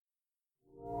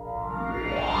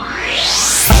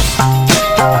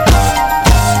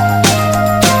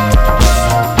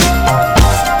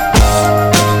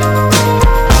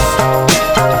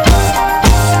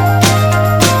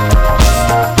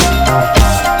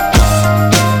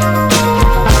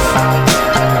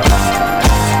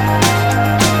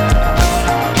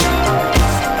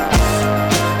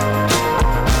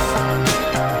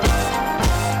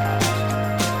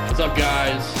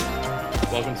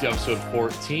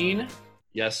14.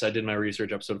 Yes, I did my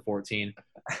research, episode 14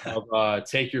 of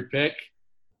Take Your Pick.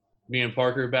 Me and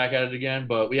Parker are back at it again,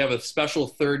 but we have a special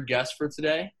third guest for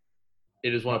today.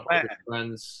 It is one of Parker's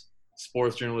friends,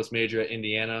 sports journalist major at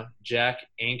Indiana, Jack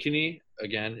Ankony.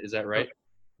 Again, is that right?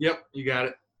 Yep, you got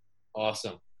it.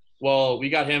 Awesome. Well, we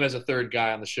got him as a third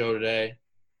guy on the show today.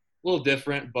 A little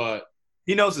different, but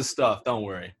he knows his stuff. Don't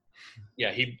worry.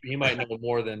 Yeah, he might know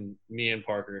more than me and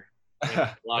Parker.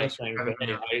 A lot of things, but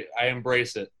hey, I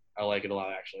embrace it. I like it a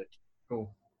lot, actually.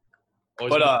 Cool.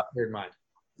 Always but weird mind.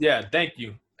 Yeah, thank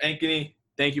you, Ankony.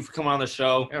 Thank you for coming on the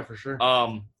show. Yeah, for sure.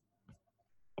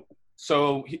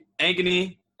 So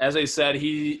Ankony, as I said,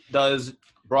 he does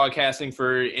broadcasting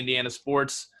for Indiana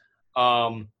sports.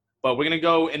 But we're gonna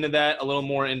go into that a little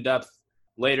more in depth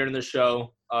later in the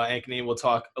show. Ankony will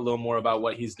talk a little more about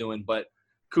what he's doing, but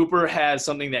Cooper has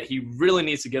something that he really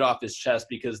needs to get off his chest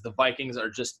because the Vikings are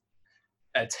just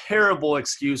a terrible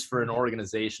excuse for an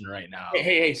organization right now.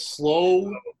 Hey,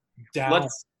 slow down.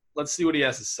 Let's see what he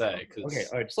has to say. Okay,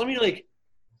 all right. Just let me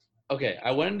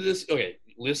I went into this. Okay,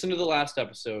 listen to the last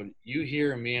episode. You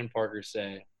hear me and Parker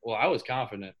say, well, I was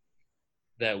confident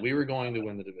that we were going to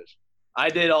win the division. I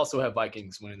did also have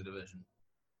Vikings winning the division.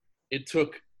 It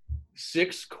took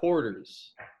 6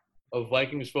 quarters of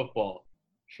Vikings football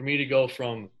for me to go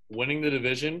from winning the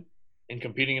division and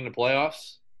competing in the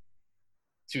playoffs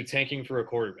to tanking for a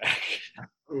quarterback.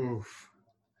 Oof.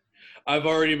 I've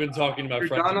already been talking about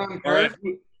friends. All right,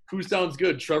 who sounds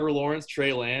good? Trevor Lawrence,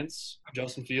 Trey Lance,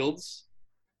 Justin Fields.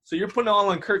 So you're putting it all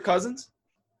on Kirk Cousins?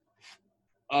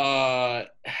 I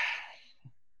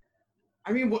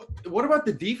mean, what about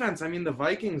the defense? I mean, the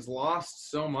Vikings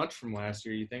lost so much from last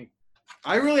year. You think?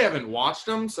 I really haven't watched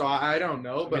them, so I don't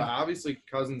know. But obviously,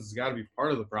 Cousins has got to be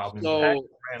part of the problem. So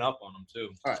ran up on him too.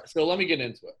 All right, so let me get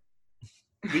into it.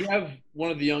 We have one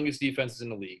of the youngest defenses in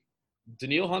the league.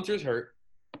 Daniil Hunter's hurt.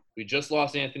 We just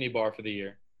lost Anthony Barr for the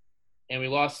year. And we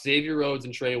lost Xavier Rhodes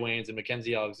and Trey Waynes and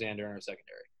Mackenzie Alexander in our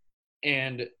secondary.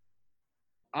 And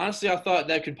honestly, I thought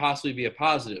that could possibly be a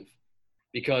positive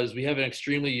because we have an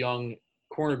extremely young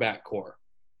cornerback core.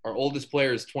 Our oldest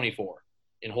player is 24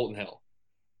 in Holton Hill.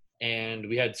 And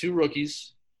we had 2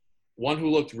 rookies, one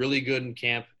who looked really good in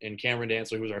camp, and Cameron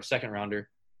Dantzler, who was our second rounder,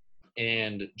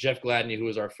 and Jeff Gladney, who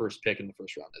was our first pick in the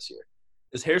first round this year.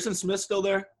 Is Harrison Smith still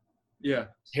there? Yeah.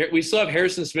 We still have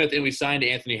Harrison Smith, and we signed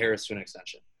Anthony Harris to an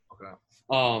extension. Okay.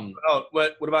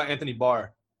 What about Anthony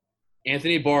Barr?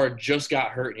 Anthony Barr just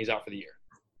got hurt, and he's out for the year.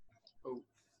 Oh.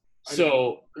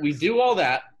 So we do all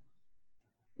that.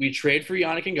 We trade for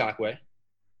Yannick Ngakoue,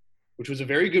 which was a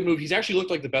very good move. He's actually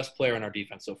looked like the best player on our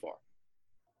defense so far.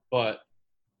 But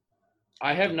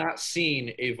I have not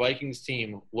seen a Vikings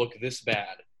team look this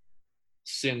bad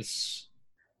since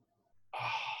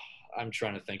I'm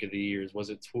trying to think of the years. Was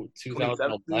it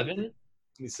 2011?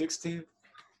 2016?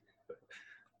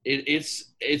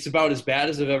 It's about as bad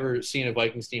as I've ever seen a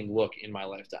Vikings team look in my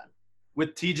lifetime.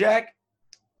 With T-Jack?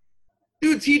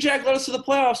 Dude, T-Jack led us to the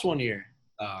playoffs one year.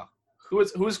 Who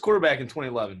was quarterback in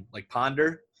 2011? Like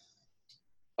Ponder?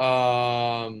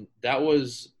 That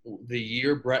was the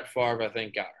year Brett Favre, I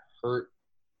think, got hurt.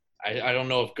 I don't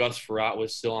know if Gus Frerotte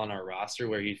was still on our roster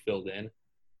where he filled in,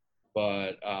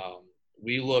 but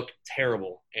we look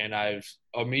terrible. And I've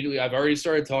already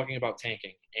started talking about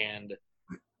tanking, and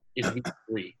it's week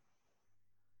 3.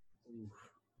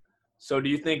 So do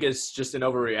you think it's just an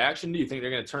overreaction? Do you think they're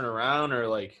going to turn around, or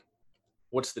like,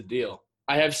 what's the deal?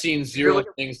 I have seen 0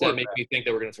 things that make me think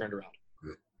that we're going to turn it around.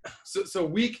 So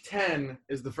week 10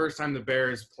 is the first time the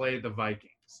Bears play the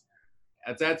Vikings.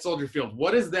 It's at Soldier Field.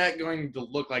 What is that going to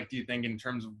look like, do you think, in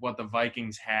terms of what the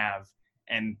Vikings have?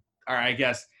 And, or I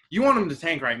guess, you want them to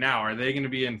tank right now. Are they going to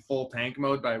be in full tank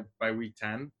mode by week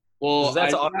 10? Well,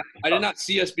 I did not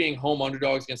see us being home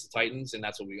underdogs against the Titans, and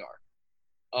that's what we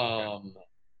are.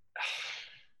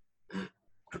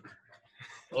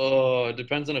 It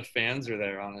depends on if fans are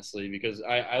there, honestly, because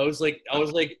I was like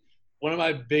one of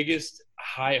my biggest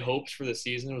high hopes for the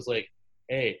season was like,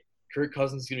 hey, Kirk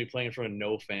Cousins is going to be playing in front of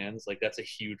no fans. Like, that's a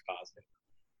huge positive.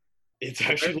 It's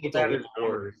actually looked a little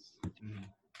worse.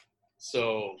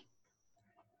 So,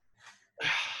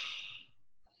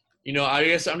 I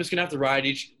guess I'm just going to have to ride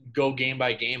go game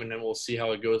by game, and then we'll see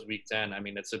how it goes week 10. I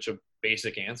mean, that's such a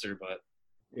basic answer, but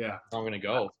yeah, I'm going to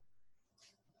go.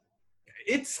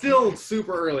 It's still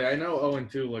super early. I know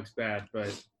 0-2 looks bad,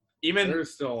 but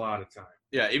there's still a lot of time.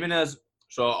 Yeah,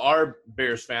 so our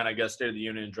Bears fan, I guess, State of the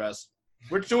Union address,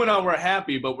 we're doing all we're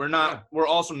happy, but we're not. Yeah. We're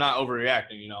also not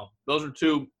overreacting. Those are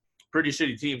 2 pretty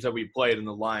shitty teams that we played in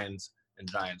the Lions and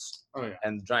Giants. Oh yeah,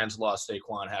 and the Giants lost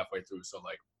Saquon halfway through. So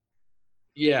like,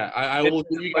 yeah, I will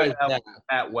give you guys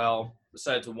that. Well,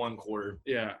 besides one quarter.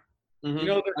 Yeah. Mhm. You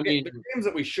know, I mean, the games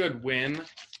that we should win,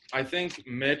 I think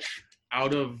Mitch,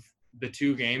 out of the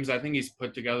 2 games, I think he's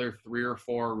put together 3 or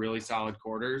 4 really solid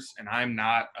quarters, and I'm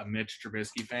not a Mitch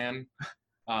Trubisky fan.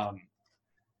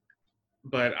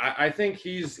 But I think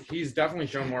he's definitely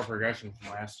shown more progression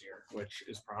from last year, which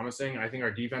is promising. I think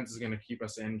our defense is going to keep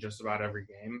us in just about every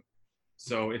game.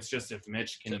 So it's just if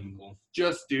Mitch can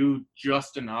just do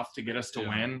just enough to get us to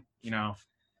win, you know.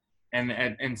 And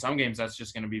in some games, that's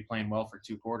just going to be playing well for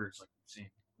 2 quarters, like we've seen.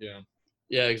 Yeah.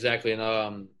 Yeah, exactly.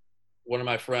 And one of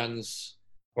my friends,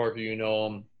 Parker, you know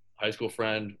him, high school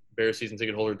friend, Bears season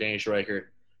ticket holder, Danny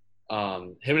Schreicher.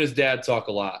 Him and his dad talk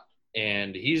a lot,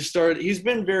 and he's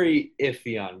been very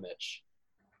iffy on Mitch.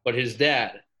 But his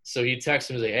dad, so he texts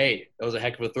him and say, "Hey, that was a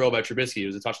heck of a throw by Trubisky. It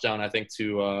was a touchdown, I think,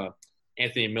 to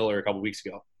Anthony Miller a couple weeks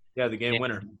ago." Yeah, the game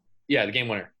winner. Yeah, the game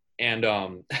winner.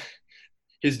 And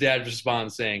his dad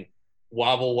responds saying,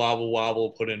 "Wobble, wobble,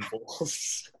 wobble, put in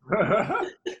balls."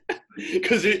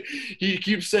 Because he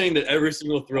keeps saying that every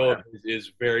single throw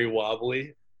is very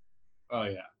wobbly. Oh,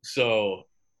 yeah. So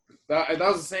that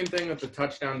was the same thing with the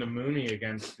touchdown to Mooney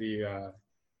against the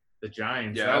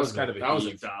Giants. Yeah, that was kind of that was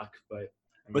a duck,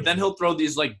 but then he'll throw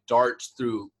these like darts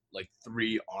through like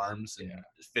 3 arms and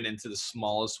fit into the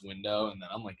smallest window, and then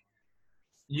I'm like,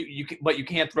 you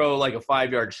can't throw like a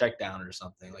 5-yard check down or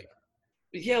something like.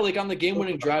 Yeah, like on the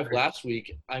game-winning drive last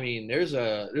week, I mean, there's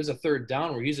a 3rd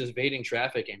down where he's just evading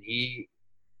traffic, and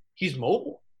he's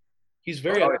mobile. He's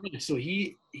very athletic, so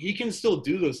he can still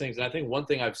do those things. And I think one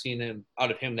thing I've seen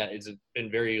out of him that has been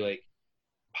very like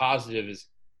positive is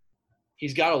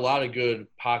he's got a lot of good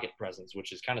pocket presence,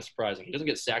 which is kind of surprising. He doesn't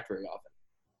get sacked very often.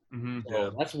 Mm-hmm.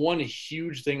 So that's one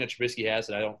huge thing that Trubisky has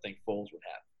that I don't think Foles would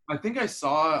have. I think I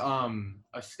saw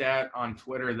a stat on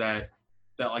Twitter that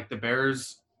like the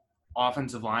Bears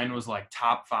offensive line was like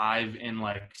top 5 in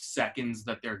like seconds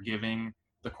that they're giving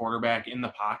the quarterback in the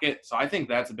pocket. So I think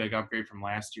that's a big upgrade from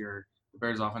last year. The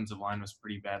Bears offensive line was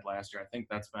pretty bad last year. I think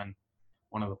that's been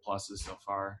one of the pluses so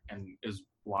far, and is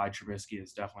why Trubisky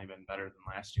has definitely been better than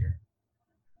last year.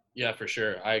 Yeah, for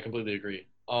sure. I completely agree.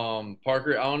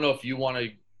 Parker, I don't know if you want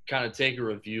to kind of take a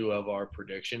review of our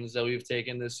predictions that we've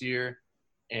taken this year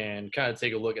and kind of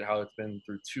take a look at how it's been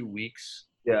through 2 weeks.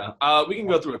 Yeah, we can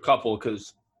go through a couple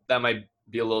because that might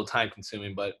be a little time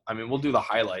consuming, but I mean, we'll do the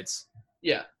highlights.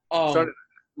 Yeah.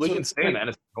 We can stay in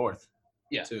NFC North.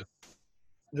 Yeah. Too.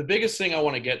 The biggest thing I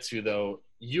want to get to, though,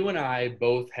 you and I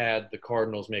both had the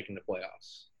Cardinals making the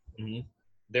playoffs. Mm-hmm.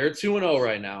 They're 2-0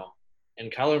 right now,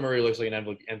 and Kyler Murray looks like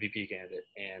an MVP candidate,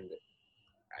 and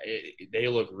they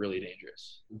look really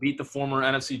dangerous. Beat the former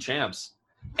NFC champs,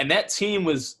 and that team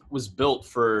was built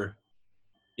for,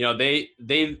 you know, they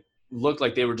looked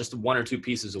like they were just 1 or 2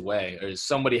 pieces away, or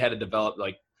somebody had to develop.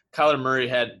 Like Kyler Murray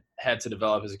had to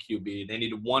develop as a QB. They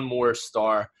needed one more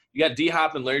star. You got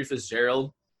D-Hop and Larry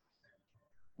Fitzgerald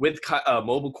with a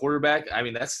mobile quarterback. I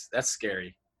mean, that's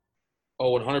scary.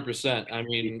 Oh, 100%. I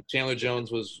mean, Chandler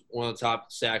Jones was one of the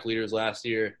top sack leaders last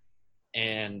year,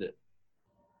 and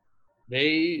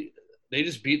they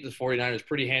just beat the 49ers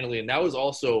pretty handily, and that was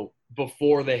also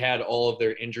before they had all of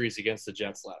their injuries against the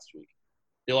Jets last week.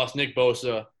 They lost Nick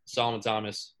Bosa, Solomon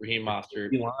Thomas, Raheem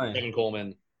Mostert, Kevin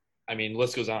Coleman. I mean,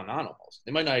 list goes on and on almost.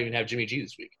 They might not even have Jimmy G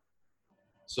this week.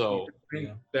 So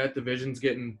that division's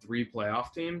getting 3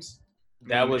 playoff teams.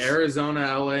 That was Arizona,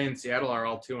 LA, and Seattle are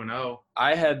all 2-0.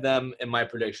 I had them in my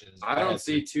predictions. I don't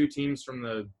see 2 teams from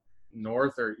the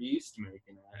North or East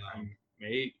making it.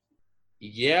 Maybe.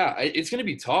 Yeah, it's going to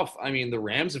be tough. I mean, the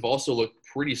Rams have also looked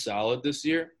pretty solid this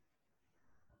year,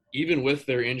 even with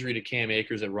their injury to Cam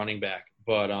Akers at running back.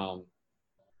 But I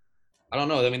don't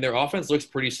know. I mean, their offense looks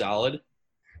pretty solid.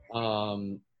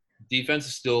 Defense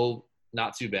is still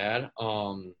not too bad.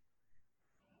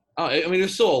 I mean,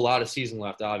 there's still a lot of season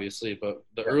left, obviously, but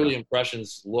the early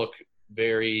impressions look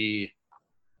very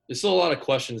 – there's still a lot of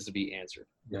questions to be answered.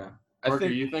 Yeah.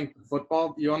 You think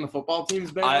football – you on the football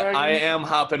team's bandwagon? I am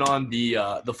hopping on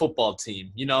the football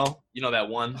team. You know the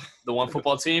one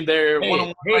football team. They're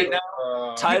 1-1 right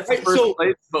now, tied for first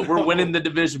place, but we're winning the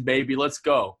division, baby. Let's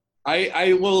go.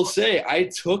 I will say I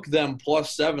took them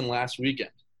 +7 last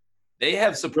weekend. They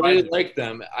have surprised. I really like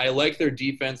them. I like their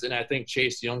defense, and I think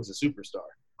Chase Young's a superstar.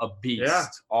 A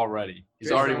beast already.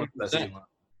 He's already one of the best team.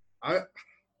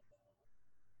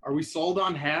 Are we sold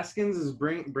on Haskins? Is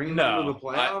bringing them to the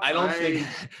playoffs? I don't think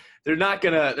they're not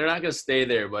gonna stay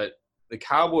there. But the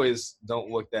Cowboys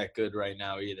don't look that good right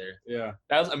now either. Yeah,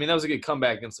 that was a good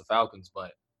comeback against the Falcons,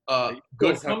 but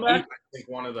good comeback. I think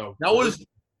one of those. That was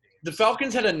the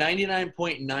Falcons had a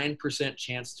 99.9%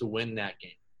 chance to win that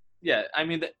game. Yeah, I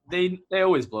mean they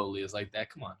always blow leads like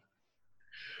that. Come on.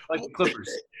 Like the Clippers.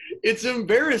 It's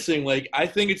embarrassing. Like, I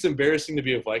think it's embarrassing to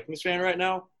be a Vikings fan right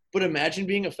now, but imagine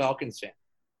being a Falcons fan.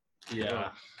 Yeah.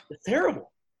 It's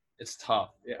terrible. It's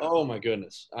tough. Yeah. Oh, my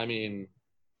goodness. I mean,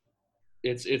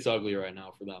 it's ugly right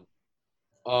now for them.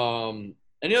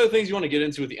 Any other things you want to get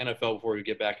into with the NFL before we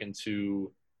get back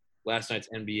into last night's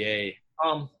NBA?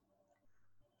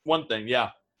 One thing,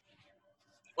 yeah.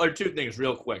 Or two things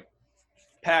real quick.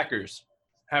 Packers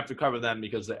have to cover them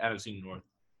because the NFC North.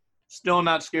 Still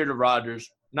not scared of Rodgers.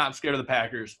 Not scared of the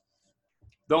Packers.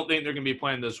 Don't think they're going to be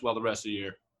playing this well the rest of the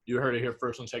year. You heard it here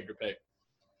first on Take Your Pick.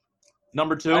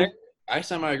 Number two. I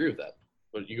semi-agree with that,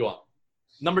 but you go on.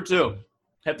 Number two.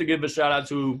 Have to give a shout-out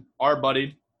to our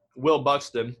buddy, Will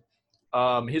Buxton.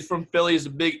 He's from Philly. He's a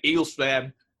big Eagles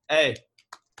fan. Hey,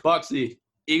 Buxy,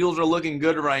 Eagles are looking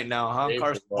good right now, huh,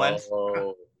 Carson Wentz?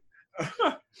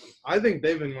 I think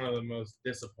they've been one of the most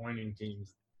disappointing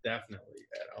teams, definitely,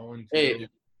 at 0-2. Hey,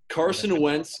 Carson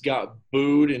Wentz got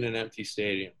booed in an empty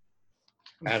stadium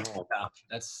at home. Yeah,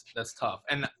 that's tough.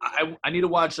 And I need to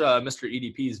watch Mr.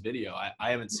 EDP's video.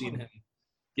 I haven't seen him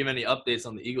give any updates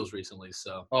on the Eagles recently.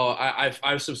 So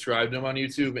I've subscribed to him on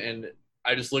YouTube, and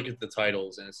I just look at the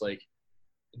titles, and it's like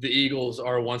the Eagles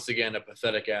are once again a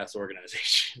pathetic ass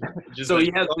organization. So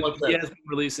he has been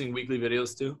releasing weekly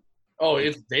videos too. Oh,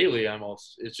 it's daily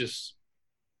almost. It's just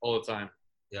all the time.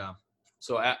 Yeah.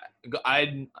 So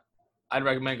I'd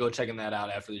recommend go checking that out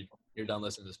after you're done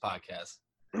listening to this podcast.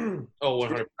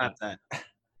 Oh, 100%.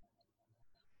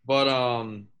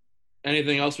 But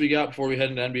anything else we got before we head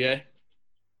into NBA?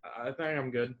 I think I'm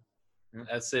good.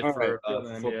 That's it All for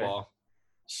right, football.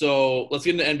 So let's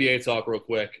get into NBA talk real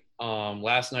quick.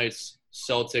 Last night's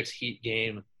Celtics Heat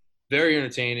game, very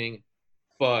entertaining.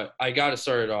 But I got to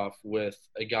start it off with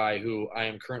a guy who I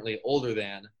am currently older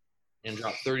than and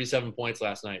dropped 37 points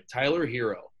last night. Tyler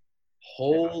Herro.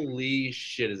 Holy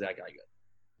shit, is that guy good?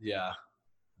 Yeah.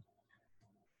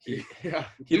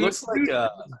 He looks like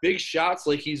big shots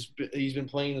like he's been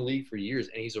playing in the league for years,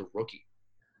 and he's a rookie.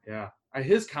 Yeah.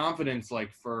 His confidence,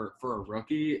 like, for a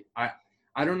rookie, I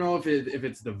don't know if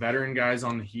it's the veteran guys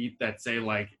on the Heat that say,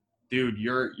 like, dude,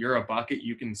 you're a bucket,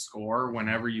 you can score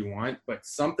whenever you want, but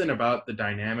something about the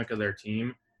dynamic of their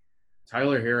team,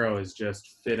 Tyler Herro is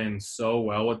just fit in so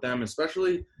well with them,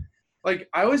 especially like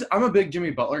I'm a big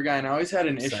Jimmy Butler guy, and I always had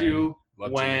an issue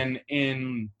when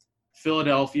in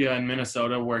Philadelphia and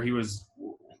Minnesota where he was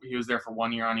there for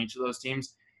 1 year on each of those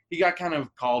teams. He got kind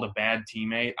of called a bad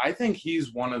teammate. I think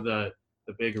he's one of the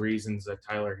big reasons that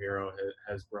Tyler Herro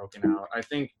has broken out. I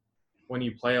think when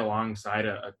you play alongside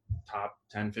a top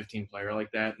 10, 15 player like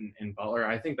that in Butler,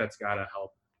 I think that's got to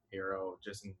help Herro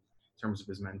just in terms of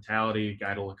his mentality,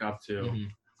 guy to look up to. Mm-hmm.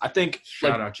 I think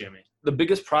shout out Jimmy. The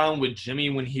biggest problem with Jimmy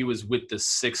when he was with the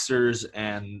Sixers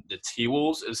and the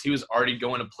T-Wolves is he was already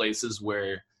going to places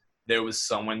where there was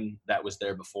someone that was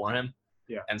there before him.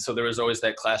 Yeah. And so there was always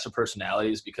that clash of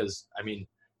personalities because, I mean,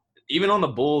 even on the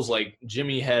Bulls, like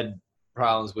Jimmy had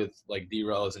problems with like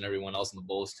D-Rose and everyone else in the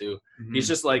Bulls too. Mm-hmm. He's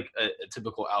just like a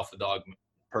typical alpha dog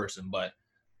person, but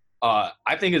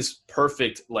I think it's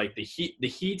perfect. Like the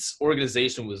Heat's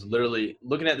organization was literally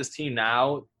looking at this team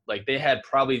now. Like they had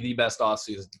probably the best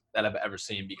offseason that I've ever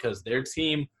seen because their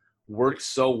team works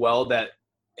so well that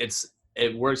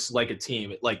it works like a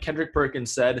team. Like Kendrick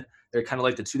Perkins said, they're kind of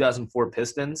like the 2004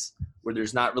 Pistons, where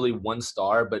there's not really one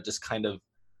star, but just kind of,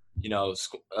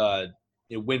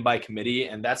 win by committee,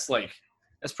 and that's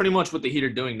pretty much what the Heat are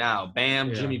doing now. Bam,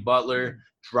 yeah. Jimmy Butler,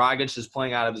 Dragic is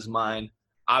playing out of his mind.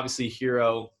 Obviously,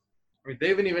 Herro. I mean, they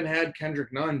haven't even had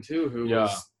Kendrick Nunn too, who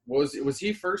was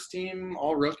he first team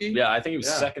all rookie? Yeah, I think he was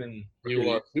second in. He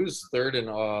was third in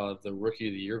the rookie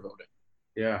of the year voting.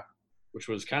 Yeah, which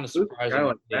was kind of surprising.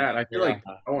 Like that. I feel like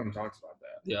no one talks about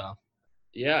that. Yeah.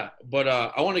 Yeah, but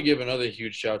I want to give another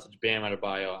huge shout out to Bam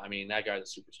Adebayo. I mean, that guy's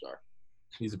a superstar.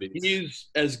 He's a beast. He's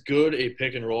as good a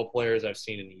pick and roll player as I've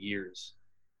seen in years.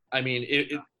 I mean,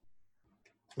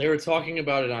 they were talking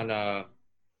about it on I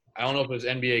don't know if it was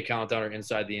NBA Countdown or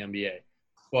Inside the NBA,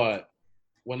 but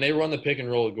when they run the pick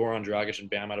and roll with Goran Dragic and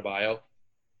Bam Adebayo,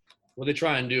 what they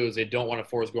try and do is they don't want to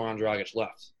force Goran Dragic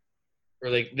left, or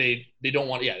they don't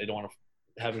want to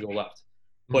have him go left.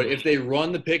 But if they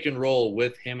run the pick and roll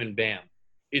with him and Bam,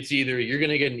 it's either you're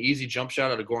going to get an easy jump shot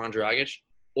out of Goran Dragic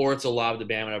or it's a lob to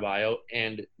Bam Adebayo,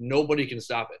 and nobody can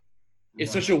stop it.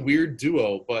 It's such a weird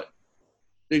duo, but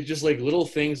they just like little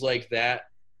things like that.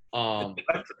 Hot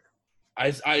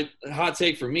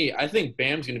take for me, I think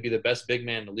Bam's going to be the best big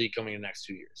man in the league coming in the next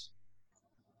 2 years.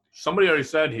 Somebody already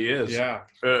said he is. Yeah.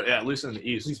 At least in the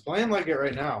East. He's playing like it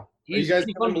right now. He's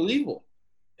unbelievable.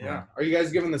 Yeah. Are you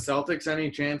guys giving the Celtics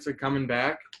any chance of coming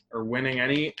back or winning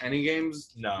any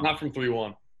games? No. Not from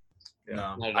 3-1.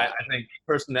 No, Not at I all. think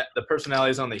the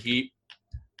personalities on the Heat,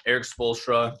 Eric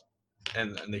Spoelstra,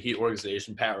 and the Heat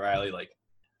organization, Pat Riley, like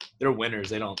they're winners.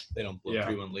 They don't blow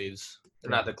 3-1 leads.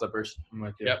 They're not the Clippers. I'm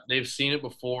with you. Yep, they've seen it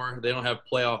before. They don't have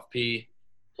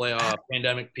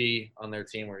pandemic P on their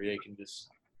team where they can just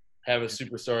have a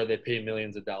superstar they pay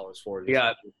millions of dollars for.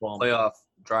 Yeah, playoff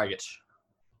Dragic.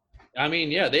 I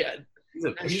mean, yeah,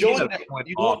 He's showing a that point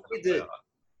you off don't need the to. playoff.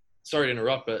 Sorry to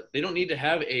interrupt, but they don't need to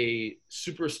have a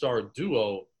superstar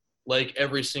duo like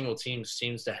every single team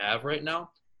seems to have right now.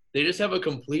 They just have a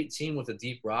complete team with a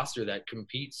deep roster that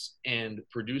competes and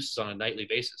produces on a nightly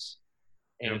basis,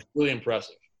 and it's really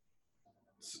impressive.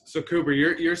 So Cooper,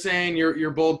 you're saying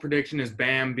your bold prediction is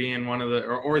Bam being one of the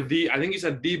or the I think you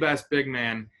said the best big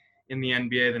man in the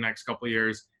NBA the next couple of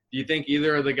years. Do you think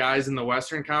either of the guys in the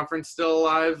Western Conference still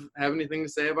alive have anything to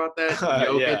say about that?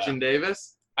 Jokic and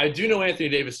Davis? I do know Anthony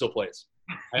Davis still plays.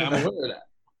 I'm aware of that.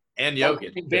 And I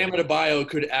Jokic. think Bam Adebayo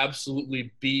could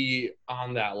absolutely be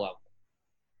on that level.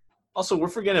 Also, we're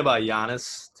forgetting about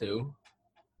Giannis too.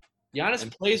 Giannis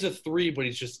plays a 3, but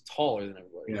he's just taller than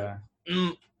everybody.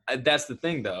 Yeah. That's the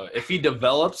thing, though. If he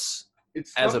develops,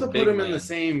 It's as tough a to big put him in man. the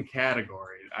same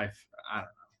category. I don't know.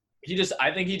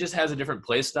 I think he just has a different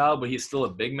play style, but he's still a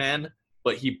big man.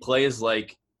 But he plays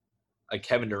like a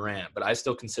Kevin Durant. But I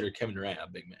still consider Kevin Durant a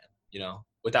big man,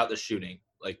 without the shooting,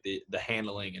 like the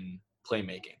handling and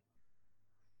playmaking.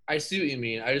 I see what you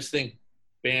mean. I just think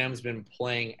Bam's been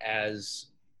playing as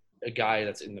a guy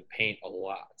that's in the paint a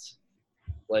lot.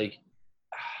 Like,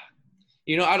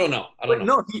 I don't know.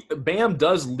 No, Bam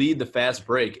does lead the fast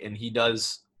break, and he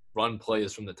does run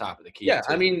plays from the top of the key. Yeah,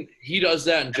 too. I mean, he does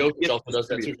that, and Jokic also does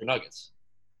that too for Nuggets.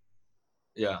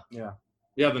 Yeah.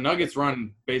 Yeah, the Nuggets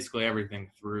run basically everything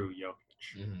through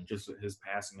Jokic, Mhm. just his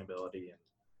passing ability. And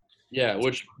Yeah,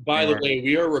 which, by the way,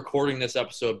 we are recording this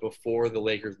episode before the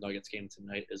Lakers-Nuggets game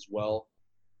tonight as well.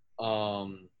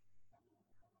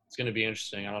 It's going to be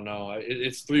interesting. I don't know.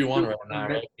 It's 3-1 right now,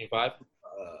 right? 5?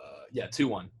 Yeah,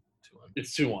 2-1.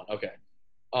 It's 2-1. Okay.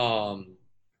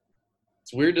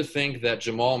 It's weird to think that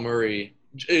Jamal Murray,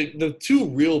 the two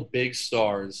real big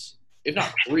stars, if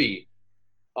not 3,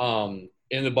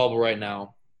 in the bubble right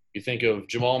now. You think of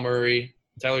Jamal Murray,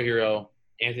 Tyler Herro,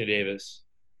 Anthony Davis,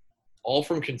 all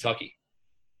from Kentucky.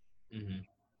 Mm-hmm.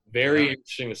 Very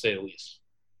interesting to say the least.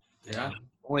 Yeah.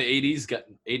 Only AD's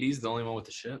the only one with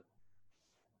the shit.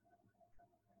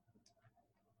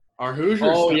 Our Hoosiers.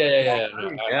 Oh, yeah.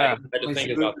 No, Yeah. I had to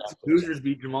think about that. Hoosiers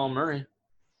beat Jamal Murray.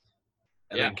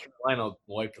 And Yeah. then Carolina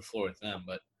wiped the floor with them.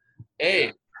 But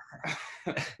Hey,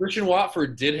 Christian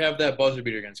Watford did have that buzzer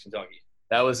beater against Kentucky.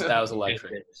 that was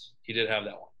electric. He did have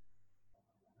that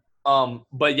one.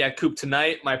 But yeah, Coop,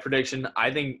 tonight, my prediction,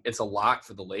 I think it's a lock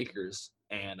for the Lakers.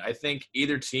 And I think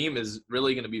either team is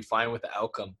really going to be fine with the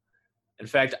outcome. In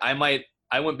fact, I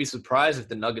wouldn't be surprised if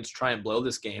the Nuggets try and blow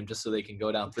this game just so they can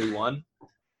go down 3-1.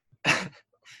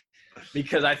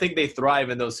 Because I think they thrive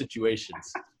in those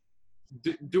situations.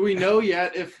 Do we know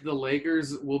yet if the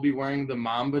Lakers will be wearing the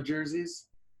Mamba jerseys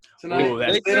tonight? Ooh,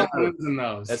 They don't lose in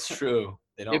those. That's true.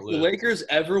 They don't If lose. the Lakers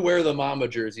ever wear the Mamba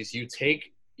jerseys,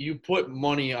 you put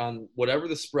money on whatever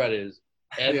the spread is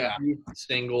every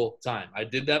single time. I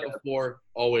did that before.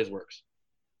 Always works.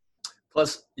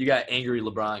 Plus, you got angry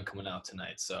LeBron coming out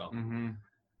tonight. So,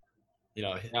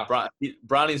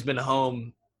 Bronny's been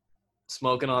home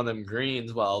smoking on them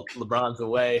greens while LeBron's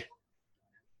away.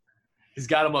 He's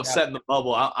got him upset in the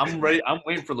bubble. I'm ready. I'm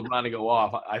waiting for LeBron to go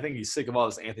off. I think he's sick of all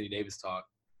this Anthony Davis talk.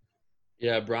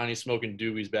 Yeah, Bronny's smoking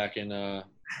doobies back in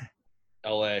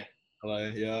L.A.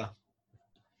 Yeah.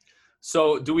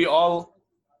 So, do we all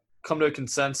come to a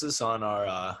consensus on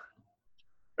our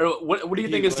or what do you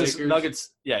think is this Lakers. Nuggets?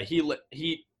 Yeah,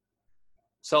 Heat,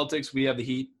 Celtics. We have the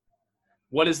Heat.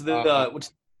 What is the which?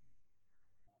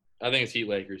 I think it's Heat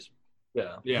Lakers.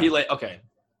 Yeah. Yeah. Heat. Okay.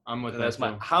 I'm with That's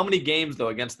that. my. How many games though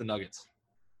against the Nuggets?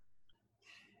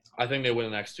 I think they win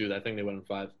the next 2. I think they win in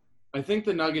 5. I think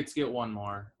the Nuggets get one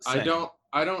more. Same.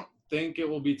 I don't think it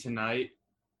will be tonight.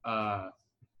 I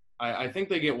think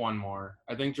they get one more.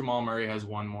 I think Jamal Murray has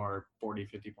one more 40,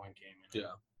 50-point game.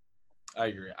 Yeah. I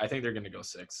agree. I think they're going to go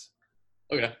 6.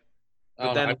 Okay.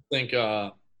 But then- I think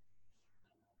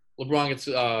LeBron gets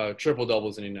triple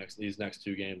doubles in these next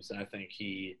 2 games, and I think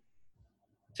he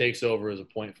takes over as a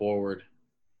point forward,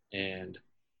 and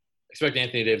expect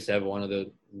Anthony Davis to have one of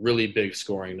the really big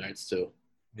scoring nights too.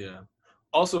 Yeah.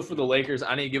 Also for the Lakers,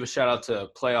 I need to give a shout out to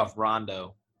playoff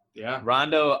Rondo. Yeah.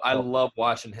 Rondo, I love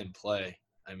watching him play.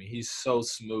 I mean, he's so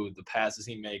smooth. The passes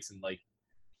he makes and like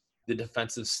the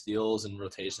defensive steals and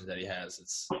rotations that he has.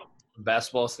 It's from a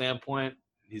basketball standpoint,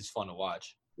 he's fun to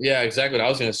watch. Yeah, exactly what I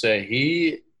was going to say.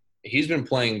 He he's been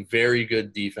playing very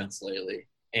good defense lately.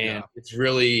 And it's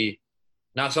really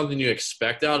not something you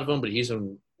expect out of him, but he's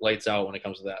been lights out when it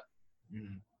comes to that.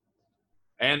 Mm-hmm.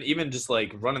 And even just,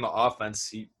 like, running the offense,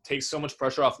 he takes so much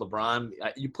pressure off LeBron.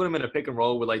 You put him in a pick and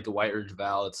roll with, like, Dwight or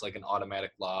JaVale, it's like an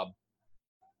automatic lob.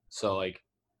 So, like,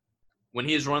 when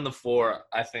he's running the floor,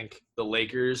 I think the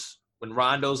Lakers, when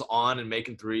Rondo's on and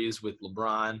making threes with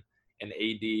LeBron and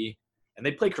AD, and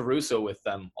they play Caruso with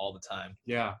them all the time.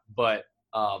 Yeah. But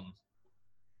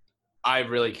I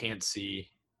really can't see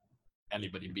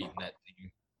anybody beating that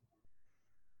team.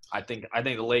 I think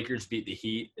the Lakers beat the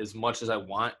Heat as much as I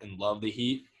want and love the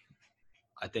Heat.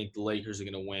 I think the Lakers are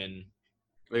going to win.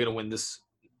 They're going to win this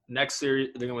next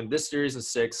series. They're going to win this series in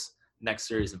 6, next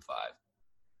series in 5.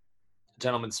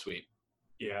 Gentlemen's sweep.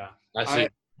 Yeah. I see.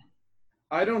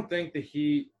 I don't think the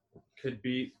Heat could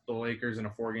beat the Lakers in a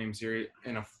 4-game series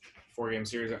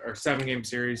or 7-game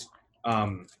series.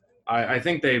 I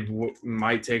think they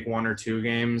might take 1 or 2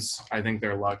 games. I think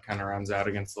their luck kind of runs out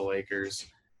against the Lakers.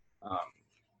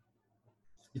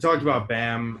 You talked about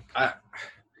Bam.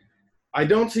 I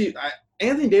don't see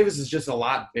Anthony Davis is just a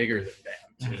lot bigger than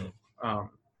Bam too.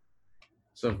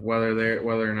 So whether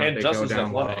or not And they Justin's go down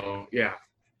athletic. low, yeah.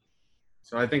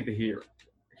 So I think the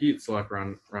Heat's luck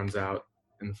runs out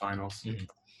in the finals. Mm-hmm.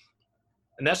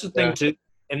 And that's the thing too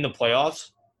in the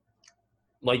playoffs.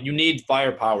 Like, you need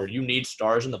firepower. You need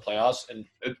stars in the playoffs. And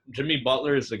Jimmy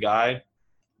Butler is the guy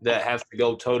that has to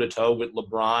go toe-to-toe with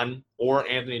LeBron or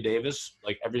Anthony Davis,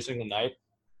 like, every single night.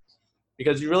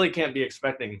 Because you really can't be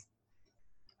expecting,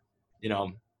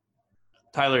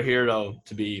 Tyler Herro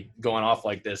to be going off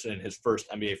like this in his first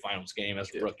NBA Finals game as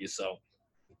a rookie. So,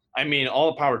 I mean, all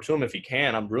the power to him if he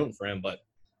can. I'm rooting for him, but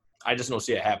I just don't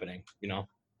see it happening, No,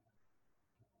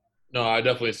 I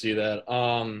definitely see that.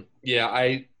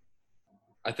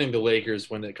 I think the Lakers,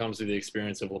 when it comes to the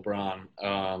experience of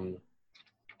LeBron,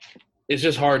 it's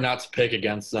just hard not to pick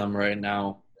against them right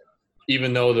now,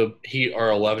 even though the Heat are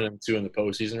 11-2 in the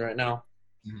postseason right now.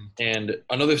 Mm-hmm. And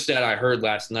another stat I heard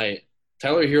last night,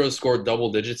 Tyler Herro scored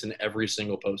double digits in every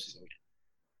single postseason game,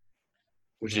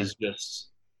 which is just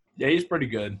 – yeah, he's pretty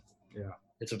good. Yeah.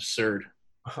 It's absurd.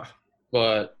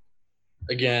 But,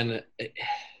 again –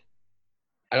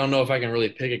 I don't know if I can really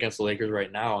pick against the Lakers right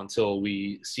now until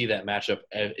we see that matchup,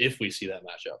 if we see that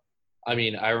matchup. I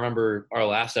mean, I remember our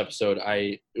last episode,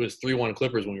 it was 3-1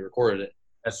 Clippers when we recorded it.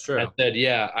 That's true. I said,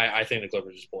 I think the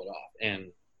Clippers just pulled it off.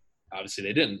 And obviously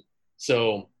they didn't.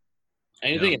 So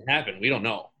anything can happen. We don't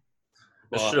know.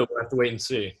 That's true. We'll have to wait and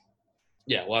see.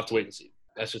 Yeah, we'll have to wait and see.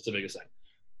 That's just the biggest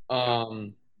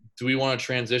thing. Do we want to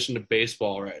transition to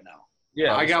baseball right now?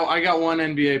 Yeah, I got one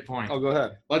NBA point. Oh, go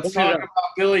ahead. Let's talk about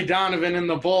Billy Donovan and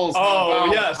the Bulls.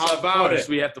 Yes, how about it?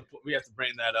 We have to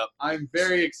bring that up. I'm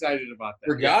very excited about that.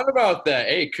 Forgot about that.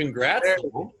 Hey, congrats.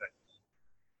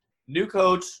 New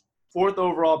coach, 4th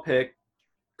overall pick,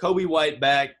 Kobe White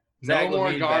back. Zach No more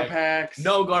Levine Gar back. Packs.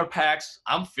 No Gar Packs.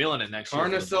 I'm feeling it next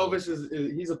year. Silvis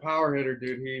he's a power hitter,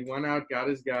 dude. He went out, got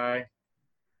his guy.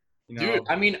 Dude,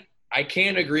 I mean, I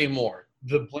can't agree more.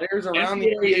 The players around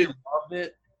the NBA love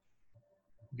it.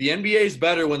 The NBA is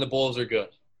better when the Bulls are good.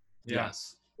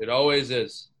 Yes. It always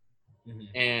is. Mm-hmm.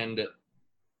 And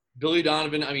Billy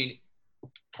Donovan, I mean,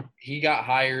 he got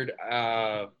hired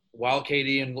while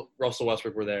KD and Russell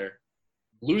Westbrook were there.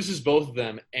 Loses both of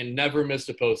them and never missed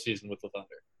a postseason with the Thunder.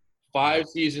 5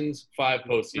 seasons, 5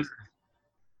 postseasons.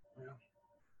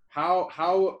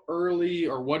 How early,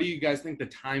 or what do you guys think the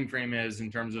time frame is in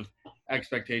terms of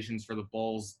expectations for the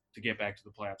Bulls to get back to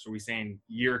the playoffs? Are we saying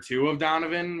year 2 of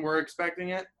Donovan we're expecting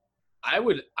it? I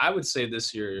would say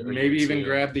this year. Maybe even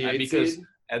grab the 8th because seed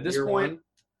at this point,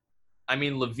 I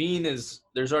mean, Levine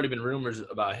there's already been rumors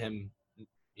about him,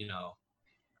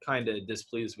 kind of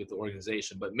displeased with the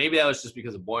organization. But maybe that was just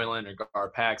because of Boylan or Gar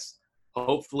Pax.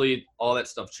 Hopefully all that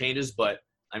stuff changes. But,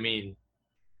 I mean,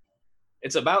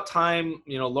 it's about time.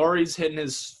 Laurie's hitting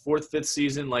his 4th, 5th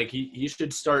season. Like, he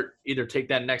should start either take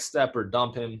that next step or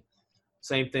dump him.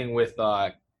 Same thing with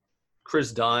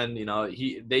Chris Dunn.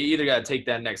 They either got to take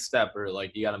that next step or,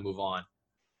 like, you got to move on.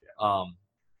 Yeah.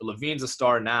 But Levine's a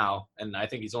star now, and I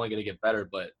think he's only going to get better.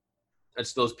 But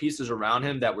it's those pieces around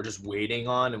him that we're just waiting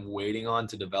on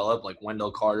to develop, like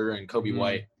Wendell Carter and Kobe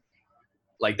White.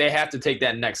 Like, they have to take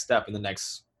that next step in the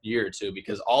next year or two,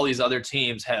 because all these other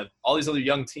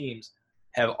young teams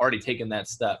have already taken that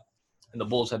step. And the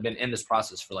Bulls have been in this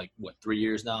process for 3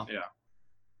 years now? Yeah.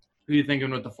 Who are you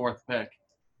thinking with the 4th pick?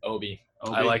 Obi.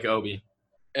 I like Obi.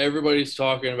 Everybody's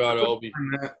talking about Obi.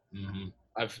 Mm-hmm.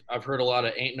 I've heard a lot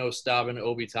of ain't no stopping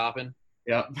Obi topping.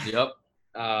 Yep. Yep.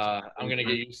 I'm going to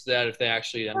get used to that if they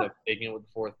actually end up taking it with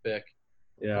the 4th pick.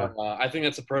 Yeah. I think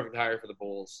that's a perfect hire for the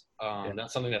Bulls.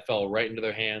 That's something that fell right into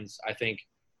their hands. I think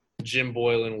Jim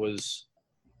Boylan was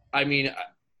 – I mean,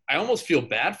 I almost feel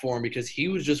bad for him because he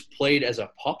was just played as a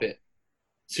puppet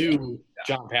to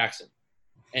John Paxson.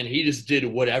 And he just did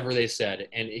whatever they said,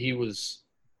 and he was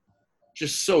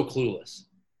just so clueless.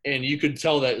 And you could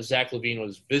tell that Zach LaVine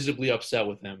was visibly upset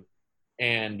with him.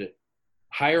 And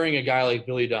hiring a guy like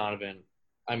Billy Donovan,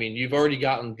 I mean, you've already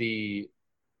gotten the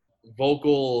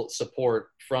vocal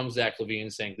support from Zach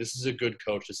LaVine saying this is a good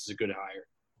coach, this is a good hire.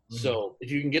 Mm-hmm. So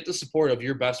if you can get the support of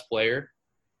your best player,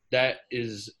 that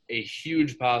is a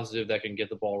huge positive that can get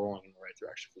the ball rolling in the right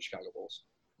direction for the Chicago Bulls.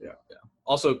 Yeah.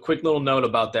 Also, quick little note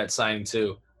about that signing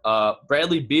too.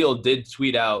 Bradley Beal did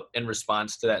tweet out in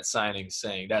response to that signing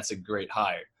saying that's a great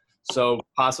hire. So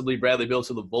possibly Bradley Beal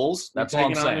to the Bulls. That's all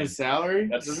I'm saying. On his salary.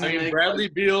 Bradley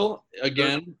Beal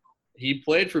again. He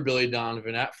played for Billy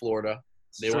Donovan at Florida.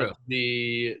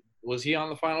 Was he on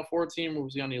the Final Four team or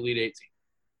was he on the Elite 8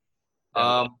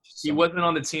 team? He wasn't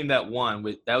on the team that won.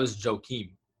 That was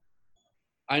Joakim.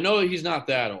 I know he's not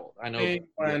that old. I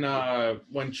know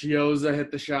when Chioza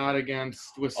hit the shot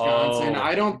against Wisconsin.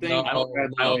 I don't think. No,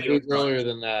 it was earlier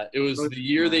than that. It was the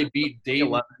year they beat Dayton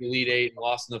in the Elite 8 and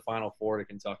lost in the Final Four to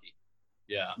Kentucky.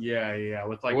 Yeah.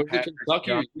 With like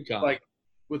Kentucky or UConn?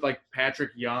 With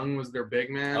Patrick Young was their big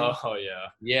man. Oh yeah.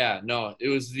 Yeah, no, it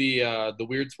was the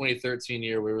weird 2013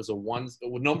 year where it was a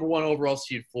number 1 overall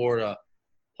seed Florida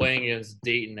playing against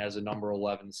Dayton as a number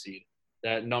 11 seed.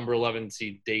 That number 11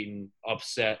 seed Dayton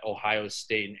upset Ohio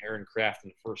State and Aaron Kraft in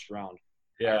the first round.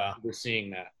 Yeah, we're seeing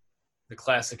that. The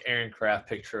classic Aaron Kraft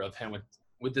picture of him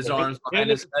with his arms behind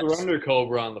his head. Surrender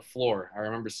cobra on the floor. I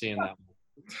remember seeing that.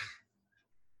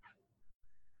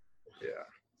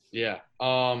 Yeah.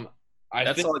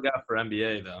 That's all I got for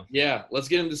NBA, though. Yeah, let's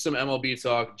get into some MLB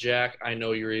talk. Jack, I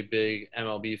know you're a big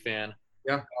MLB fan.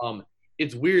 Yeah.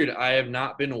 It's weird. I have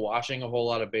not been watching a whole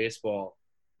lot of baseball,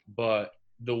 but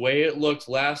the way it looked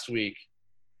last week,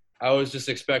 I was just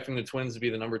expecting the Twins to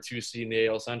be the number 2 seed in the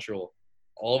AL Central.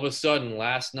 All of a sudden,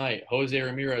 last night, Jose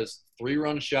Ramirez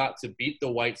 3-run shot to beat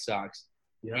the White Sox.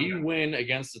 Yeah. We win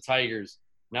against the Tigers.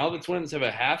 Now the Twins have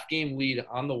a half-game lead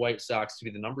on the White Sox to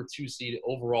be the number 2 seed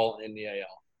overall in the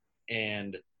AL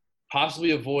and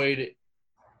possibly avoid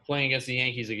playing against the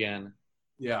Yankees again.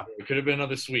 Yeah. It could have been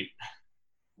another sweep.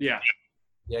 Yeah.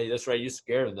 Yeah, that's right. You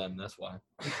scared them. That's why.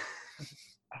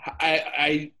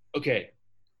 Okay.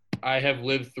 I have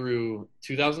lived through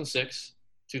 2006,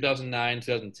 2009,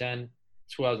 2010,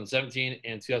 2017,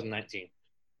 and 2019.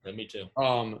 Yeah, me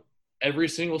too. Every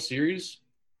single series,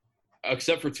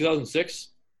 except for 2006,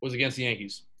 was against the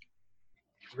Yankees.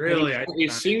 Really? A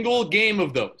single game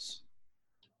of those.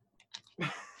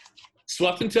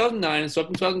 Swept in 2009, swept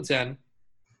in 2010.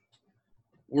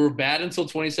 Were bad until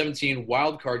 2017,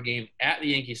 wild card game at the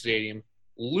Yankee Stadium.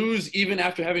 Lose even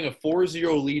after having a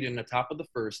 4-0 lead in the top of the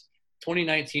first.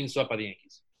 2019 swept by the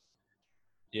Yankees.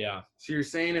 Yeah. So you're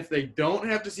saying if they don't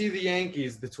have to see the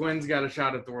Yankees, the Twins got a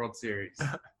shot at the World Series?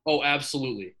 Oh,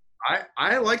 absolutely.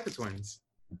 I like the Twins.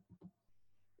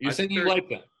 You're saying you like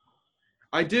them?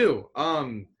 I do.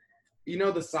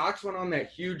 The Sox went on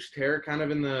that huge tear kind of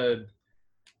in the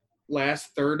last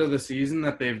third of the season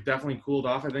that they've definitely cooled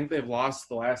off. I think they've lost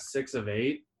the last 6 of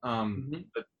 8.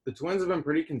 But the Twins have been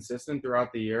pretty consistent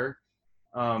throughout the year.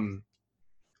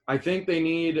 I think they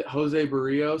need Jose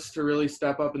Barrios to really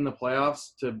step up in the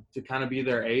playoffs to kind of be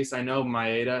their ace. I know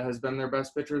Maeda has been their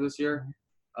best pitcher this year.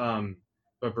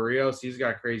 But Barrios, he's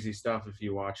got crazy stuff if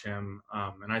you watch him.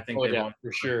 And I think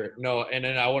for sure. No, and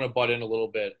then I want to butt in a little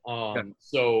bit.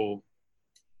 So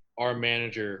our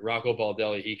manager, Rocco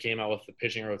Baldelli, he came out with the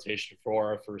pitching rotation for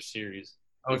our first series.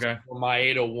 Okay.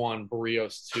 Maeda 1,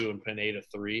 Barrios 2, and Pineda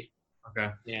 3.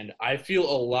 Okay. And I feel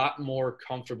a lot more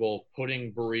comfortable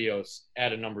putting Barrios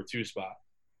at a number 2 spot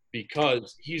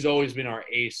because he's always been our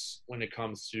ace when it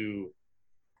comes to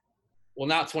 – well,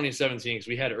 not 2017 because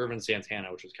we had Irvin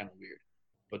Santana, which was kind of weird.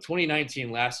 But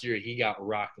 2019, last year, he got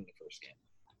rocked in the first game.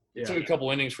 It took a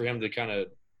couple innings for him to kind of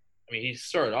 – I mean, he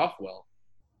started off well,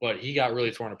 but he got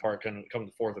really torn apart come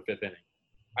the 4th or 5th inning.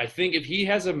 I think if he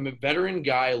has a veteran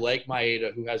guy like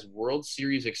Maeda who has World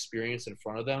Series experience in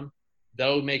front of them, that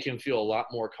would make him feel a lot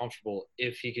more comfortable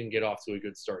if he can get off to a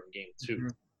good start in game 2. Mm-hmm.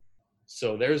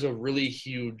 So there's a really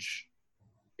huge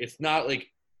 – it's not like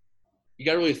 – you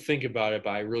got to really think about it,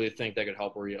 but I really think that could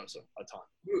help Barrios a ton.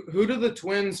 Who do the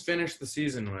Twins finish the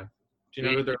season with? Do you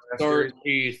know who their last start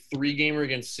a 3-gamer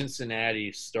against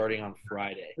Cincinnati starting on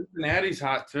Friday. Cincinnati's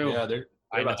hot too. Yeah, they're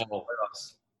I know.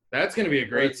 That's going to be a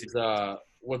great season.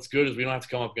 What's good is we don't have to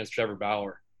come up against Trevor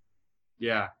Bauer.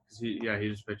 Yeah, he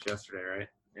just pitched yesterday, right?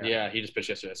 Yeah, he just pitched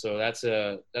yesterday. So that's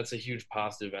a huge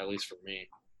positive, at least for me.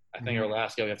 I think our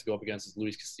last guy we have to go up against is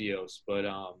Luis Castillos, but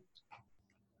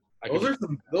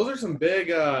those are some big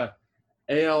AL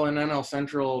and NL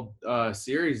Central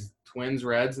series. Twins,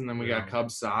 Reds, and then we got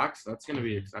Cubs, Sox. That's going to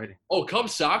be exciting. Oh,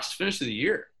 Cubs, Sox finish of the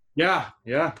year. Yeah.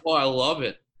 Oh, I love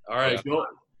it. All right, go.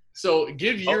 So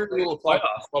give your little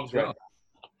playoffs. Cubs right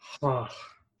now.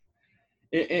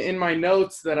 In my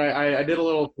notes that I did a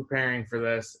little preparing for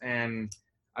this, and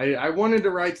I wanted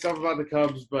to write stuff about the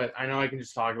Cubs, but I know I can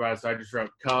just talk about it, so I just wrote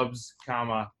Cubs,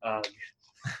 comma, ugh.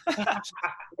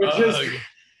 Which is,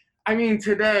 I mean,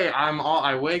 today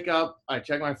I wake up, I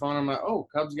check my phone, I'm like, oh,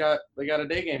 Cubs got a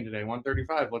day game today,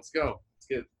 1:35. Let's go.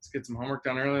 Let's get some homework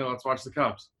done early. Let's watch the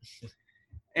Cubs.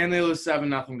 And they lose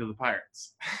 7-0 to the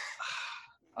Pirates.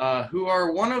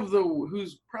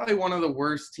 Who's probably one of the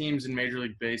worst teams in Major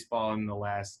League Baseball in the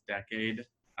last decade.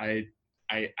 I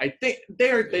think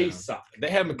they suck. They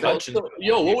haven't coached.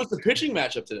 what was the pitching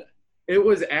matchup today? It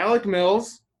was Alec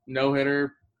Mills, no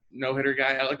hitter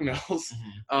guy, Alec Mills,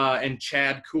 and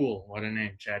Chad Kuhl. What a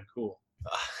name, Chad Kuhl.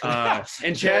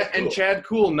 And Chad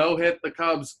Kuhl no hit the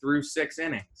Cubs through 6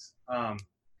 innings.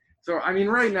 So I mean,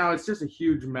 right now it's just a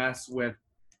huge mess with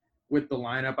the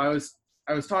lineup. I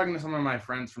was talking to some of my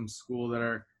friends from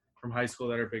high school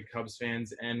that are big Cubs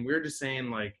fans, and we were just saying,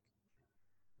 like,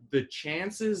 the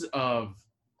chances of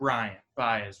Bryant,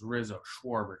 Baez, Rizzo,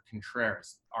 Schwarber,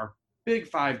 Contreras, our big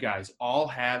 5 guys all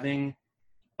having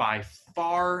by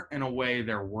far and away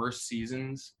their worst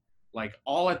seasons, like,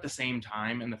 all at the same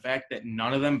time, and the fact that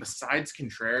none of them, besides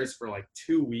Contreras for like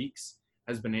 2 weeks,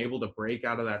 has been able to break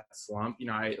out of that slump.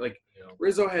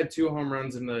 Rizzo had 2 home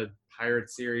runs in the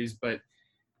Pirates series, but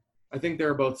I think they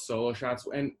were both solo shots,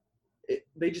 and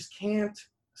they just can't.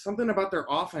 Something about their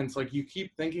offense, like, you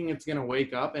keep thinking it's going to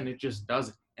wake up, and it just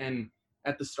doesn't. And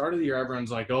at the start of the year,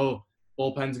 everyone's like, "Oh,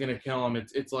 bullpen's going to kill him."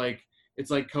 It's like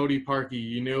Cody Parkey.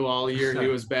 You knew all year he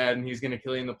was bad, and he's going to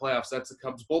kill you in the playoffs. That's the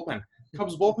Cubs bullpen.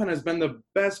 Cubs bullpen has been the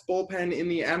best bullpen in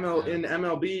the in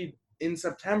MLB in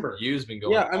September. You've been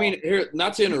going. Yeah, I mean, here,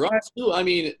 not to interrupt too. I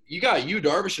mean, you got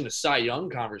Darvish in a Cy Young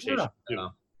conversation too.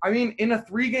 I mean, in a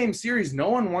 3-game series, no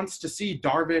one wants to see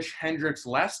Darvish, Hendricks,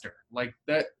 Lester. Like,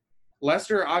 that.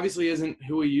 Lester obviously isn't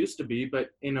who he used to be,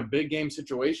 but in a big game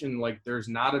situation, like, there's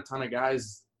not a ton of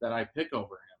guys that I pick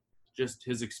over him. Just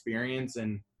his experience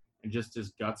and just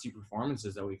his gutsy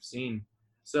performances that we've seen.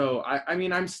 So, I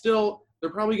mean, they're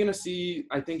probably going to see,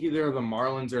 I think, either the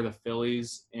Marlins or the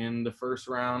Phillies in the first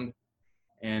round.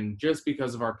 And just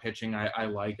because of our pitching, I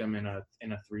like them in a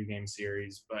 3-game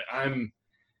series. But I'm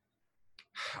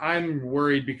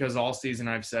worried because all season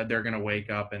I've said they're going to wake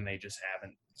up and they just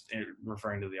haven't,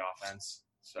 referring to the offense.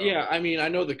 So. Yeah, I mean, I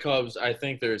know the Cubs, I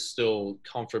think they're still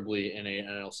comfortably in a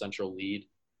NL Central lead.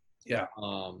 Yeah.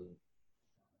 I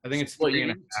think it's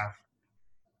 3.5.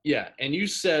 Yeah, and you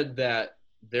said that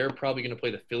they're probably going to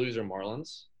play the Phillies or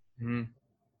Marlins. Mm-hmm.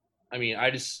 I mean,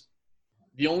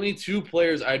 the only 2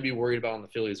 players I'd be worried about on the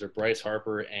Phillies are Bryce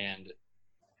Harper and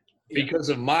because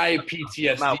of my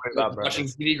PTSD watching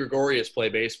Didi Gregorius play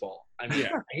baseball. I mean,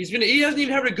 he hasn't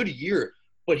even had a good year,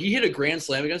 but he hit a grand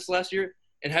slam against us last year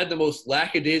and had the most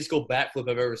lackadaisical bat flip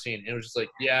I've ever seen. And it was just like,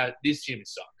 yeah, this team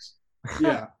sucks.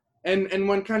 Yeah. And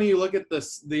when kind of you look at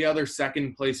the other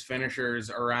second place finishers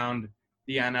around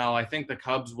the NL, I think the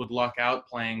Cubs would luck out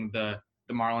playing the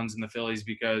Marlins and the Phillies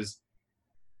because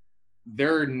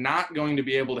they're not going to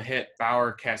be able to hit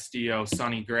Bauer, Castillo,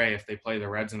 Sonny Gray if they play the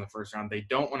Reds in the first round. They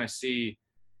don't want to see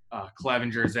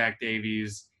Clevenger, Zach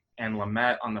Davies, and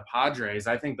Lamet on the Padres.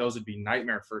 I think those would be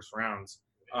nightmare first rounds.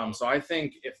 So I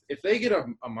think if they get a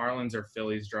Marlins or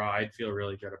Phillies draw, I'd feel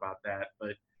really good about that.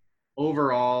 But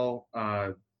overall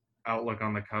outlook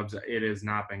on the Cubs, it has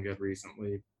not been good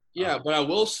recently. Yeah, but I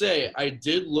will say I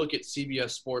did look at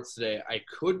CBS Sports today. I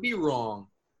could be wrong,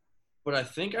 but I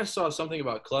think I saw something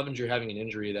about Clevenger having an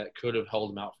injury that could have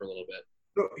held him out for a little bit.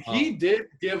 So he did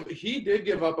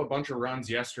give up a bunch of runs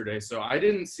yesterday. So I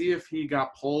didn't see if he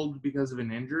got pulled because of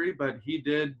an injury, but he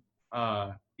did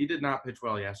not pitch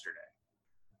well yesterday.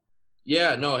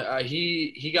 Yeah, no,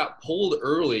 he got pulled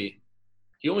early.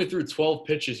 He only threw 12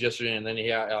 pitches yesterday, and then he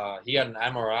had an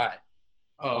MRI.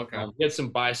 Oh, okay. He had some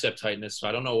bicep tightness, so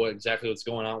I don't know exactly what's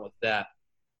going on with that.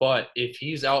 But if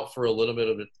he's out for a little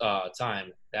bit of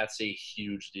time, that's a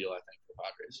huge deal, I think, for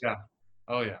Padres. Yeah.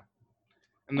 Oh, yeah.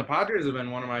 And the Padres have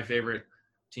been one of my favorite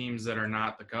teams that are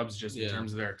not the Cubs, just in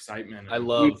terms of their excitement. I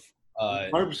love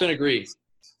 100% agree.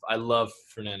 I love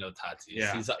Fernando Tatis.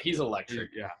 Yeah. He's electric.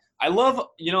 Yeah. I love,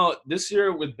 this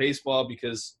year with baseball,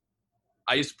 because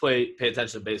I used to pay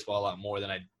attention to baseball a lot more than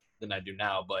I do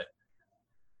now, but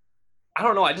I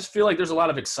don't know. I just feel like there's a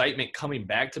lot of excitement coming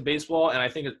back to baseball, and I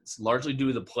think it's largely due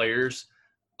to the players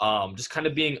just kind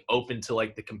of being open to,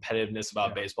 like, the competitiveness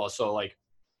about baseball. So, like,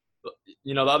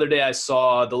 the other day I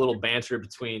saw the little banter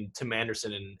between Tim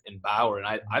Anderson and Bauer, and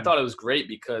I thought it was great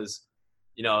because,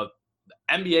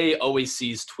 NBA always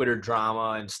sees Twitter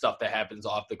drama and stuff that happens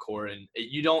off the court, and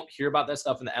you don't hear about that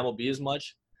stuff in the MLB as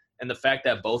much. And the fact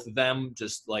that both of them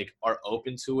just, like, are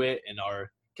open to it and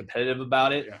are competitive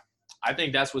about it, I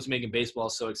think that's what's making baseball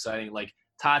so exciting. Like,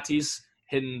 Tatis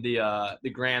hitting the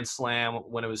grand slam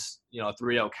when it was, a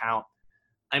 3-0 count.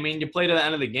 I mean, you play to the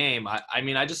end of the game.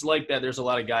 I just like that there's a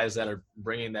lot of guys that are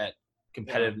bringing that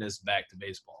competitiveness back to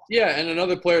baseball. Yeah, and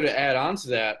another player to add on to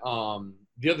that,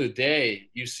 the other day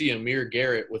you see Amir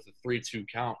Garrett with a 3-2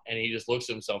 count, and he just looks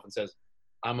at himself and says,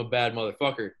 "I'm a bad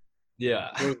motherfucker." Yeah.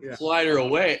 Slider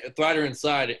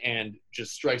inside, and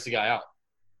just strikes the guy out.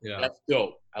 Yeah. That's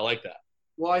dope. I like that.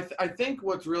 Well, I think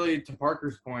what's really, to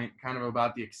Parker's point, kind of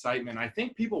about the excitement, I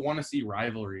think people want to see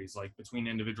rivalries, like, between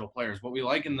individual players. What we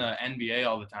like in the NBA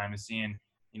all the time is seeing,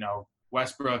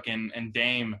 Westbrook and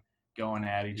Dame going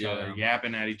at each other,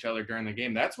 yapping at each other during the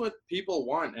game. That's what people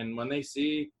want. And when they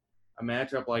see a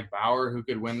matchup like Bauer, who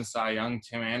could win the Cy Young,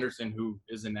 Tim Anderson, who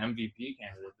is an MVP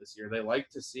candidate this year, they like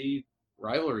to see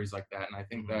rivalries like that. And I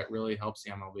think that really helps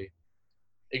the MLB.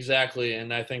 Exactly.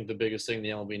 And I think the biggest thing the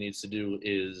MLB needs to do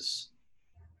is –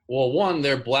 well, one,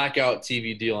 their blackout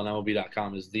TV deal on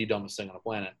MLB.com is the dumbest thing on the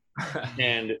planet.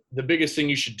 And the biggest thing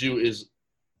you should do is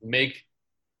make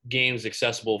games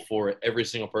accessible for every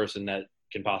single person that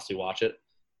can possibly watch it.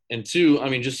 And two, I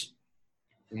mean, just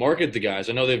market the guys.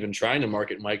 I know they've been trying to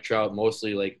market Mike Trout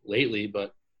mostly, like, lately,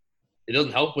 but it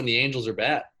doesn't help when the Angels are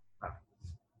bad.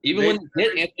 Even when they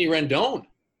hit Anthony Rendon,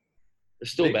 they're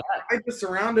still bad. I just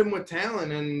surround him with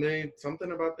talent, and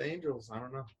something about the Angels. I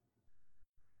don't know.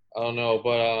 I don't know,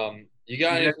 but you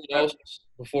got anything else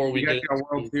before we get into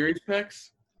World Series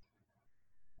picks?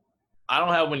 I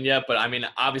don't have one yet, but I mean,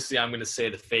 obviously, I'm going to say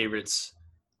the favorites.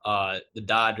 The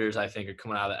Dodgers, I think, are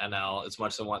coming out of the NL as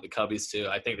much as I want the Cubbies to.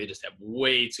 I think they just have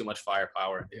way too much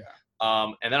firepower. Yeah.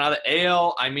 And then out of the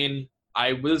AL, I mean,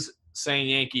 I was saying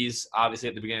Yankees, obviously,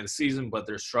 at the beginning of the season, but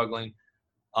they're struggling.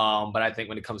 But I think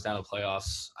when it comes down to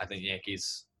playoffs, I think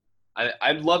Yankees.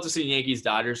 I'd love to see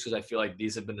Yankees-Dodgers because I feel like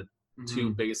these have been the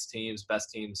two biggest teams, best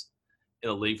teams in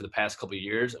the league for the past couple of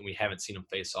years, and we haven't seen them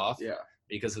face off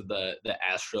because of the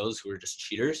Astros, who are just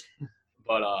cheaters.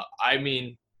 But, I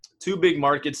mean, two big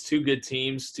markets, two good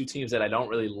teams, two teams that I don't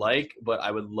really like, but I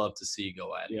would love to see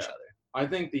go at each other. I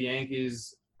think the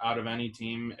Yankees, out of any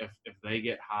team, if they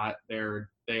get hot,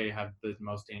 they have the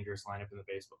most dangerous lineup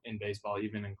in baseball,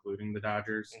 even including the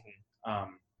Dodgers. I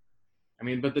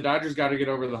mean, but the Dodgers got to get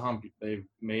over the hump. They've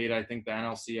made, I think, the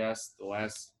NLCS the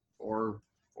last 4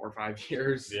 or 5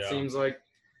 years, it seems like.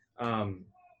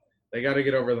 They got to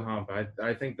get over the hump.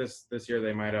 I think this year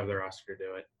they might have the roster to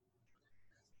do it.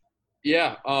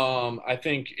 Yeah, I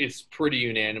think it's pretty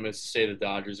unanimous to say the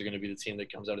Dodgers are going to be the team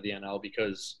that comes out of the NL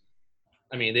because,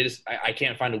 I mean, I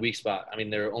can't find a weak spot. I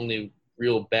mean, their only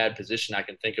real bad position I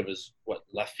can think of is,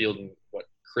 left field, and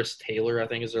Chris Taylor, I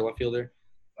think, is their left fielder.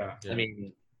 I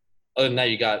mean, other than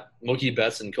that, you got Mookie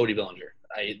Betts and Cody Bellinger.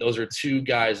 Those are two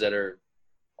guys that are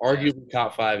arguably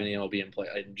top 5 in the MLB in play,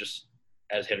 just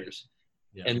as hitters.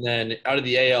 Yeah. And then out of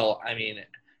the AL, I mean,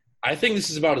 I think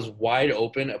this is about as wide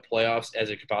open a playoffs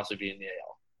as it could possibly be in the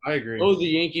AL. I agree. The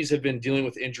Yankees have been dealing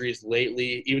with injuries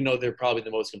lately, even though they're probably the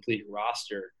most complete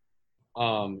roster.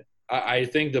 I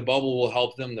think the bubble will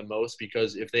help them the most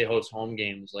because if they host home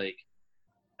games,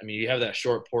 you have that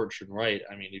short porch and right.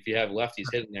 I mean, if you have lefties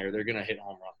hitting there, they're going to hit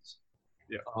home runs.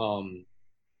 Yeah.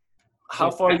 How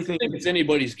far do you think it's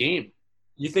anybody's game?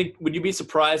 Would you be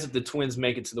surprised if the Twins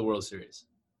make it to the World Series?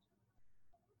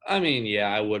 I mean, yeah,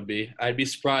 I would be. I'd be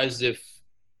surprised if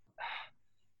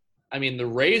 – I mean, the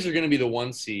Rays are going to be the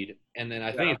 1 seed, and then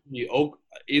I think it's going to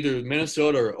be either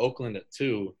Minnesota or Oakland at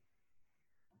 2.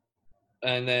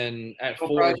 And then at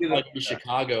 4, it's like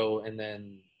Chicago, and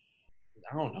then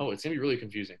I don't know. It's going to be really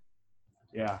confusing.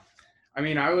 Yeah. I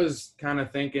mean, I was kind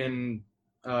of thinking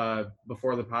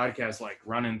before the podcast,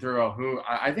 running through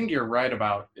I think you're right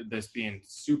about this being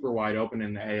super wide open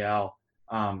in the AL.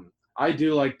 I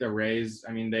do like the Rays.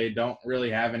 I mean, they don't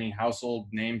really have any household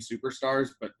name superstars,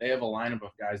 but they have a lineup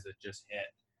of guys that just hit,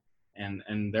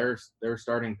 and their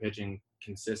starting pitching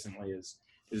consistently has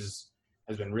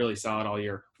been really solid all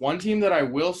year. One team that I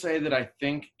will say that I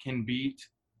think can beat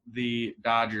the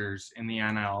Dodgers in the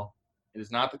NL, it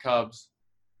is not the Cubs.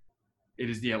 It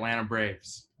is the Atlanta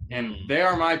Braves, and they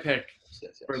are my pick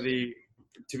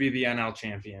to be the NL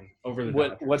champion over the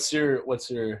Dodgers. What's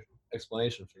your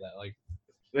explanation for that?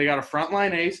 They got a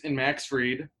frontline ace in Max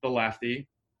Fried, the lefty.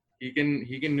 He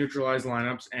can neutralize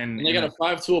lineups, and they got a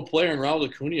 5-tool player in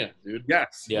Ronald Acuna, dude.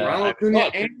 yes, Yeah, Ronald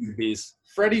Acuna and beast.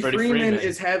 Freddie Freddie Freeman Freeman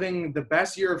is having the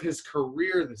best year of his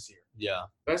career this year. Yeah.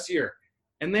 Best year.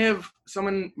 And they have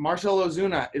someone, Marcell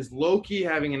Ozuna, is low-key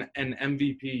having an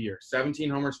MVP year. 17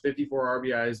 homers, 54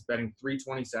 RBIs, batting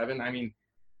 .327. I mean,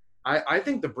 I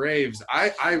think the Braves,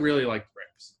 I really like the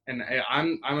Braves. And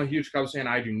I'm a huge Cubs fan.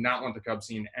 I do not want the Cubs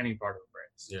seeing any part of the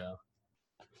Braves. Yeah.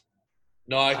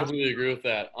 No, I completely agree with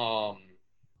that. I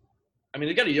mean,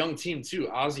 they got a young team too.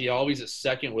 Ozzie Albies at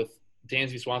second with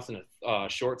Dansby Swanson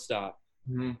at shortstop.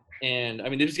 Mm-hmm. And I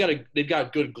mean, they've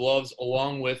got good gloves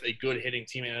along with a good hitting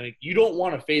team. And I mean, you don't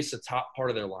want to face the top part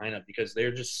of their lineup because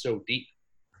they're just so deep.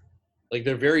 Like,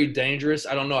 they're very dangerous.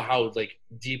 I don't know how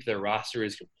deep their roster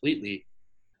is completely,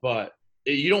 but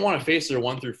you don't want to face their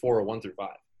 1 through 4 or 1 through 5.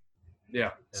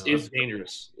 Yeah, it's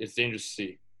dangerous. It's dangerous to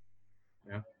see.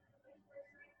 Yeah.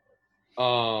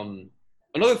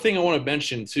 Another thing I want to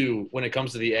mention too, when it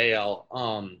comes to the AL,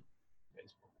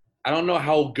 I don't know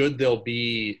how good they'll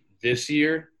be this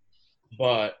year,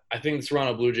 but I think the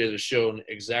Toronto Blue Jays have shown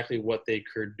exactly what they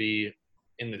could be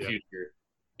in the future.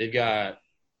 They've got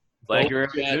Bo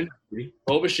Bichette,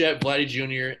 Vladdy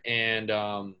Jr., and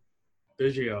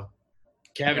Biggio.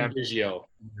 Kevin Biggio,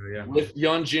 with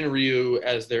Hyunjin Ryu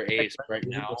as their ace right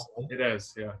now. It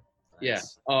is, yeah.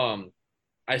 Nice. Yeah.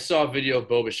 I saw a video of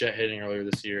Bo Bichette hitting earlier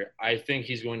this year. I think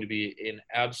he's going to be an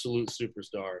absolute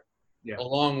superstar. Yeah.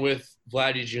 Along with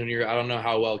Vladdy Jr., I don't know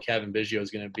how well Kevin Biggio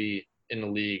is going to be in the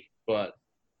league, but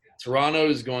Toronto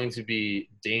is going to be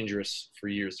dangerous for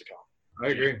years to come. I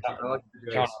agree.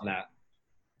 Count on that.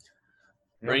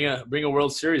 Bring a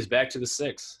World Series back to the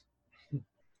 6.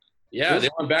 Yeah, they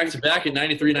went back-to-back in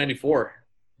 93, 94.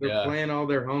 They're playing all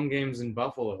their home games in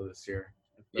Buffalo this year.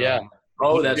 Yeah.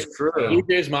 Oh, that's true. Blue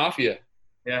Jays Mafia.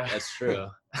 Yeah, that's true.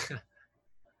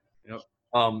 Yep.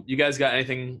 You guys got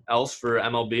anything else for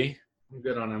MLB? I'm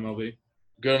good on MLB.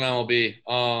 Good on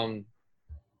MLB.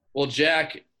 Well,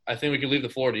 Jack, I think we can leave the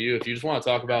floor to you. If you just want to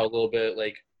talk about a little bit,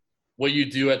 what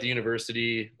you do at the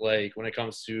university, when it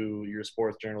comes to your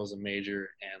sports journalism major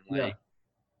and,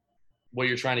 what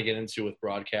you're trying to get into with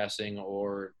broadcasting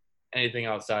or anything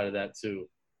outside of that too.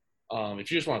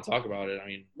 If you just want to talk about it, I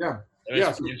mean,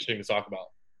 it's interesting to talk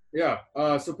about.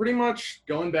 Yeah. So pretty much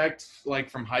going back to,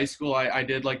 from high school, I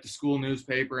did the school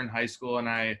newspaper in high school, and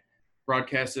I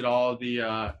broadcasted all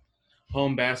the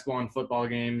home basketball and football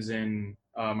games in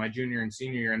my junior and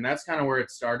senior year. And that's kind of where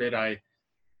it started. I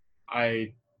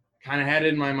kind of had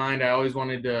it in my mind. I always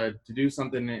wanted to do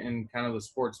something in kind of the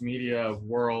sports media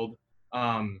world.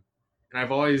 And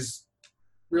I've always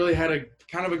really had a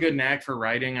kind of a good knack for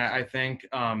writing. I think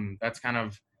that's kind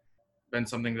of been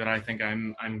something that I think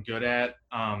I'm good at.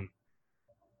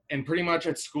 And pretty much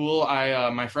at school,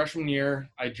 my freshman year,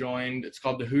 I joined. It's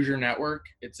called the Hoosier Network.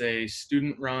 It's a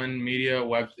student-run media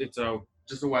web. It's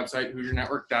just a website,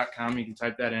 HoosierNetwork.com. You can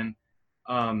type that in.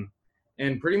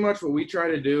 And pretty much what we try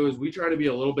to do is we try to be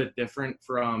a little bit different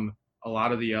from a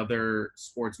lot of the other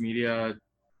sports media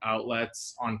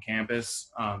outlets on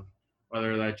campus.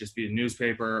 Whether that just be a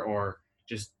newspaper or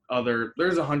just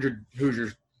there's 100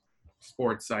 Hoosier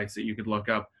sports sites that you could look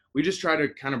up. We just try to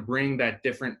kind of bring that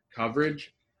different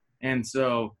coverage. And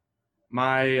so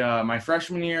my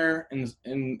freshman year in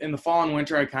the fall and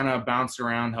winter, I kind of bounced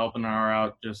around helping her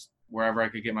out just wherever I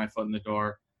could get my foot in the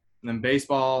door. And then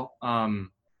baseball,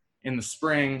 in the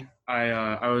spring,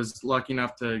 I was lucky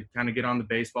enough to kind of get on the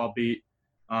baseball beat,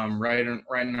 writing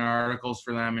articles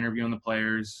for them, interviewing the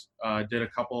players, did a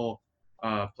couple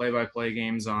play-by-play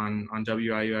games on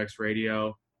WIUX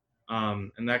radio.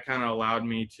 And that kind of allowed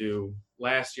me to,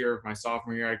 last year, my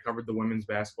sophomore year, I covered the women's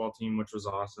basketball team, which was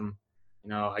awesome.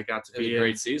 I got to be a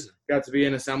great season. Got to be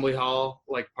in Assembly Hall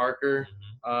like Parker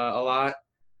a lot,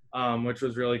 which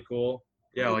was really cool.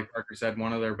 Yeah, like Parker said,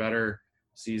 one of their better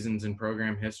seasons in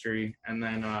program history. And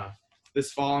then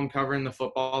this fall, I'm covering the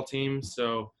football team.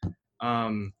 So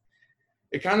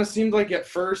it kind of seemed like at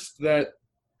first that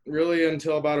really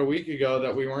until about a week ago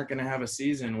that we weren't going to have a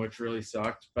season, which really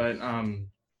sucked. But,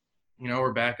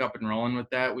 we're back up and rolling with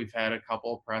that. We've had a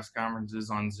couple press conferences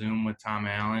on Zoom with Tom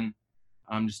Allen,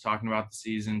 just talking about the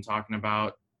season, talking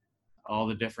about all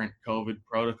the different COVID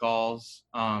protocols.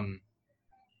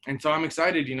 And so I'm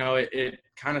excited. It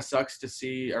kind of sucks to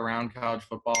see around college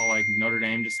football, like Notre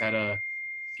Dame just had a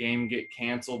game get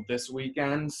canceled this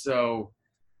weekend. So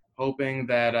hoping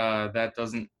that that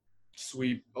doesn't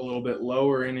sweep a little bit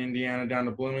lower in Indiana down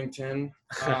to Bloomington.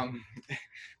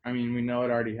 I mean, we know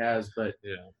it already has, but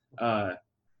I'm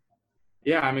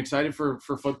excited for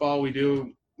football. We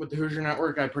do with the Hoosier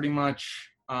Network. I pretty much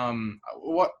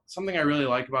Something I really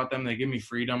like about them, they give me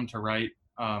freedom to write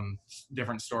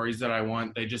different stories that I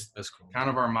want. They just, That's cool. kind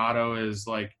of our motto is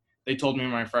like, they told me in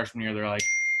my freshman year, they're like,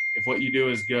 if what you do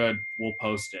is good, we'll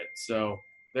post it. So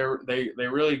they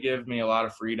really give me a lot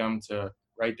of freedom to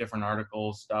write different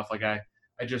articles, stuff. Like I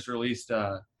just released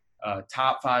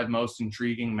top 5 most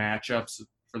intriguing matchups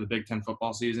for the Big Ten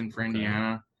football season for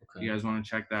Indiana. Okay. You guys want to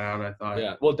check that out? I thought.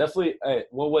 Yeah. Well, definitely. Hey,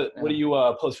 what do you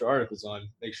post your articles on?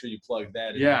 Make sure you plug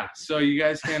that in. Yeah. So you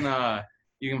guys can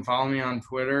you can follow me on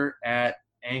Twitter at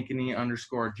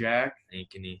Ankony_Jack.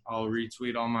 Ankony. I'll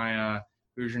retweet all my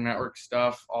Hoosier Network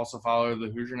stuff. Also follow the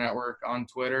Hoosier Network on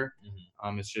Twitter.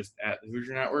 Mm-hmm. It's just at the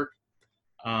Hoosier Network.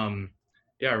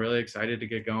 Yeah, really excited to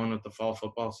get going with the fall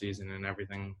football season and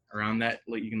everything around that.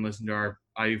 You can listen to our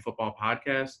IU football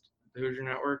podcast, the Hoosier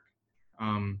Network.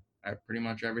 Pretty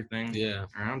much everything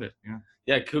around it. Yeah.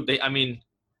 Yeah, Coop.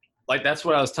 That's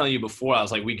what I was telling you before. I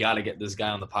was like, we got to get this guy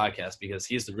on the podcast because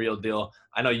he's the real deal.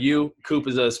 I know Coop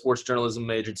is a sports journalism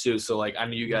major too, so I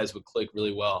knew you guys would click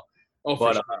really well. Oh,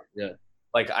 for sure. Yeah.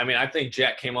 I think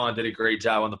Jack came on, did a great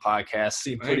job on the podcast.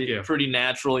 Seemed pretty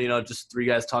natural, just 3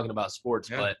 guys talking about sports.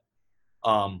 Yeah.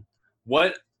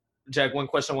 But Jack, one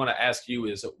question I want to ask you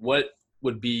is, what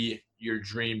would be your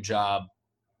dream job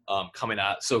coming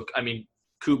out? So,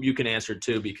 Coop, you can answer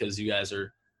too because you guys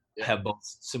have both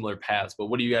similar paths. But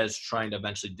what are you guys trying to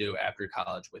eventually do after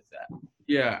college with that?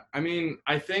 Yeah,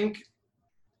 I think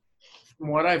from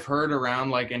what I've heard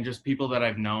around, and just people that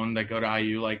I've known that go to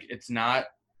IU, it's not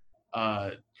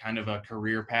kind of a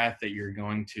career path that you're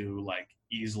going to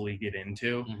easily get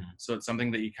into. Mm-hmm. So it's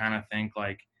something that you kind of think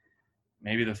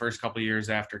maybe the first couple of years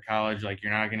after college,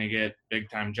 you're not going to get big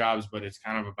time jobs, but it's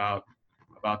kind of about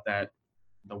that,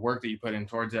 the work that you put in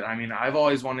towards it. I've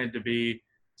always wanted to be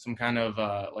some kind of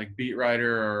beat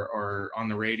writer or on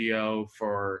the radio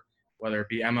for whether it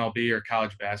be MLB or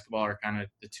college basketball are kind of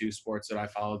the 2 sports that I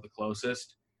follow the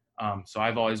closest. So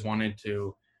I've always wanted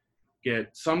to get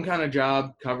some kind of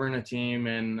job covering a team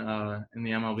in the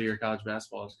MLB or college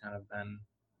basketball has kind of been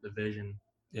the vision.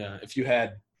 Yeah. If you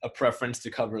had a preference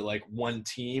to cover one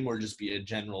team or just be a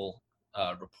general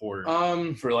reporter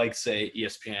for say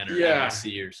ESPN or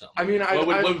NBC or something.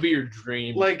 What would be your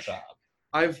dream job?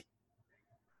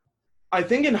 I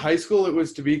think in high school it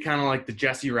was to be kind of like the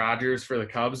Jesse Rogers for the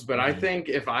Cubs, but I think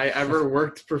if I ever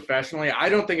worked professionally, I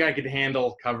don't think I could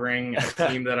handle covering a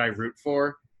team that I root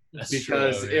for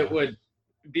because it would,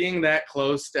 being that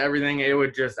close to everything, I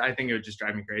think it would just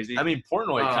drive me crazy.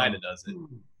 Portnoy kind of does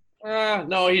it.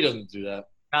 No, he doesn't do that.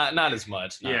 Not as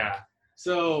much. No. Yeah.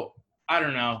 So I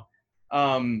don't know.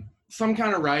 Some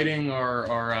kind of writing or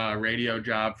a radio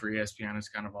job for ESPN has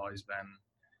kind of always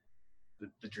been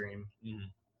the dream. Mm-hmm.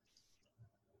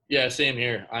 Yeah, same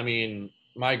here.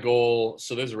 My goal,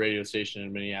 so there's a radio station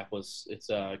in Minneapolis. It's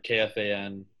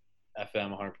KFAN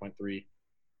FM 100.3.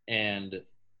 And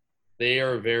they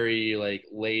are very,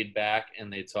 laid back,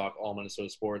 and they talk all Minnesota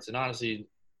sports. And honestly,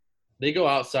 they go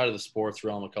outside of the sports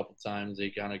realm a couple times.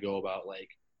 They kind of go about,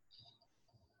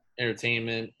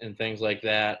 entertainment and things like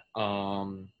that.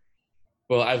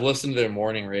 But I've listened to their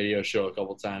morning radio show a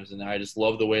couple times, and I just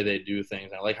love the way they do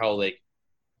things. I like how,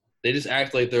 they just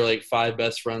act like they're 5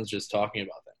 best friends just talking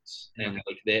about things. And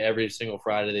every single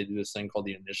Friday they do this thing called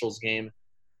the Initials Game.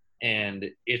 And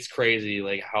it's crazy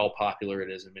how popular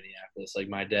it is in Minneapolis.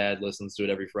 My dad listens to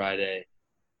it every Friday.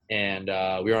 And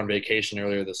we were on vacation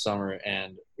earlier this summer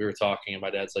and we were talking and my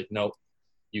dad's like, nope,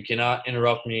 you cannot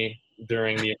interrupt me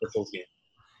during the Initials Game.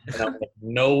 And I'm like,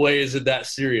 no way is it that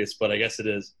serious, but I guess it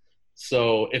is.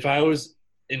 So if I was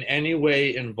in any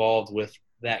way involved with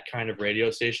that kind of radio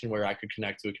station where I could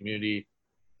connect to a community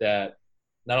that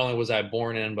not only was I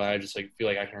born in, but I just feel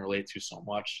like I can relate to so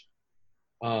much.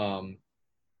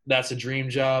 That's a dream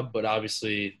job, but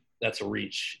obviously that's a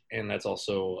reach. And that's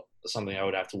also something I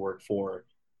would have to work for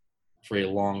a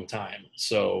long time.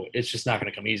 So it's just not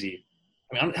going to come easy.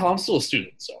 I'm still a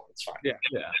student, so it's fine. Yeah.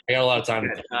 I got a lot of time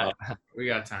to think about. We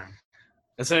got time.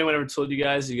 Has anyone ever told you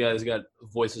guys got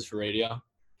voices for radio?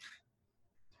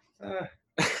 A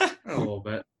little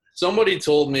bit. Somebody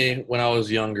told me when I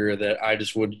was younger that I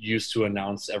just would used to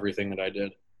announce everything that I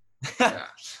did. Yeah.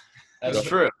 That's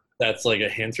true. That's a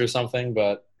hint or something,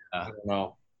 but I don't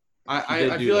know.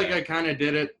 I feel like I kind of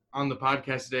did it on the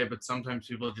podcast today, but sometimes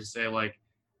people just say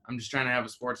I'm just trying to have a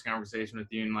sports conversation with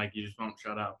you, and you just won't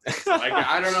shut up.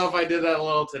 I don't know if I did that a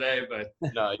little today, but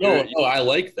no, I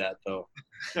like that though.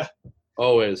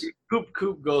 Always.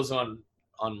 Coop goes on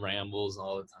rambles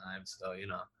all the time, so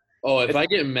Oh, if I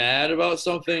get mad about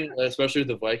something, especially with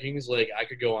the Vikings, I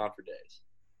could go on for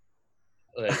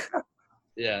days.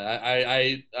 Yeah,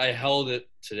 I held it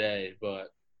today, but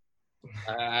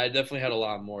I definitely had a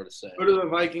lot more to say. Who do the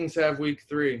Vikings have week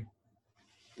 3?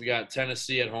 We got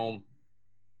Tennessee at home.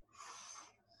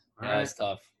 All Yeah, right. that's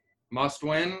tough. Must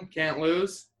win, can't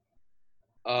lose.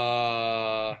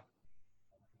 I'm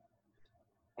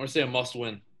gonna say a must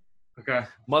win. Okay.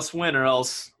 Must win or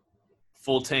else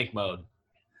full tank mode.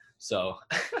 So,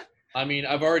 I mean,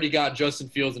 I've already got Justin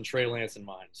Fields and Trey Lance in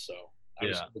mind, so I'm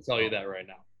just gonna tell you that right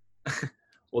now.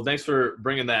 well, thanks for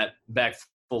bringing that back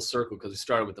full circle because we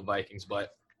started with the Vikings.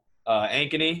 But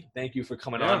Ankony, thank you for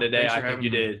coming on today. I think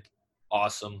you did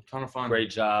awesome. Ton of fun.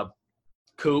 Great job.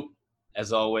 Coop,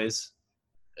 as always.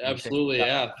 Absolutely,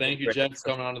 yeah. Thank you, Jeff, for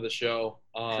coming on to the show.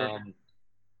 Sure.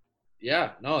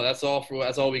 Yeah, no, that's all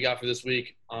we got for this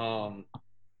week. I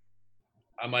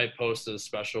might post a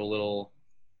special little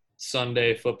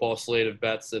Sunday football slate of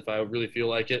bets if I really feel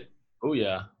like it. Oh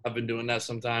yeah, I've been doing that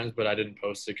sometimes, but I didn't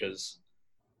post it because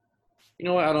you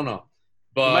know what? I don't know.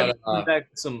 But come back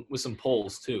with some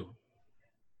polls too.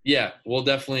 Yeah, we're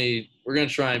gonna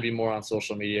try and be more on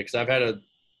social media because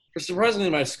surprisingly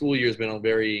my school year has been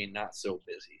very not so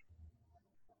busy.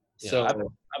 Yeah, So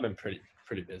I've been pretty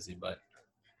busy, but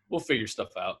we'll figure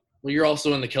stuff out. Well, you're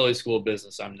also in the Kelly School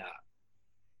business. I'm not.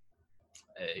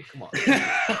 Hey, come on.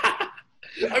 I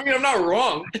mean, I'm not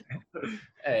wrong.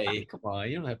 Hey, come on.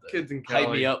 You don't have to Kids in hype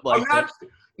Kelly. me up like that.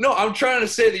 No, I'm trying to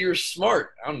say that you're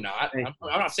smart. I'm not. I'm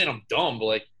not saying I'm dumb, but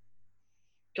like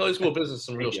Kelly School business is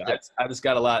some real shit. I just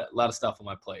got a lot of stuff on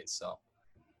my plate, so.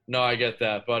 No, I get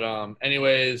that. But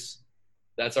anyways,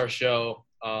 that's our show.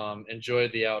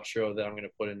 Enjoyed the outro that I'm going to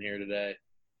put in here today.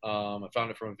 I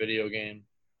found it from a video game.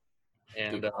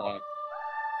 And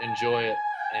enjoy it.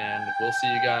 And we'll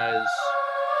see you guys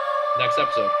next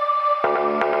episode.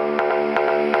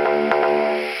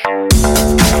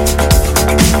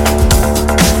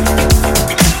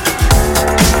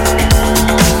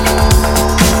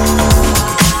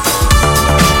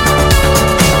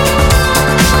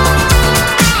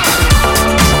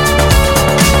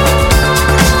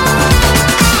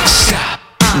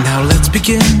 Now let's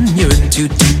begin. You're in too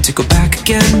deep to go back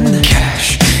again.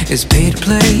 Cash is pay to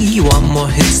play. You want more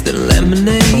hits than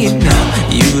lemonade. Now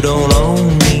you don't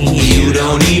own me. You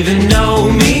don't even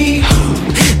know me.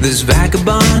 This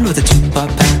vagabond with a two-pop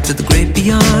path to the great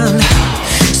beyond.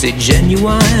 Stay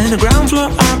genuine. A ground floor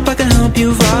art I can help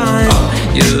you find.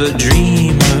 You're a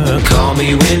dreamer. Call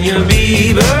me when you're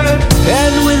Bieber.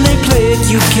 And when they play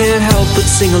it, you can't help but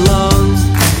sing along.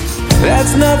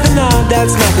 That's nothing odd,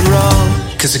 that's nothing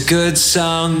wrong. 'Cause a good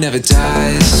song never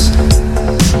dies.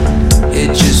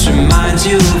 It just reminds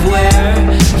you of where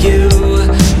you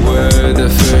were the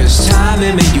first time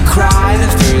it made you cry,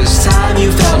 the first time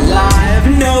you felt alive.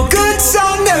 No good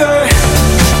song never.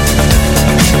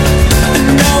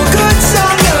 No good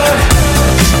song never.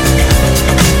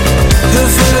 The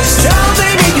first time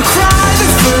they made you cry, the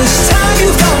first time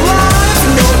you felt alive.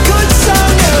 No good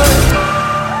song never.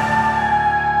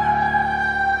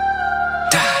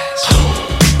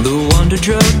 The wonder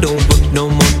drug don't work no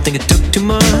more, think it took too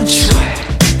much.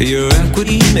 Your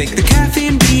equity, make the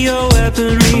caffeine be your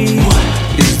weaponry.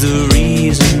 Is the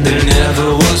reason there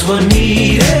never was one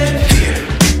needed.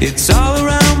 It's all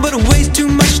around but it weighs too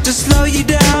much to slow you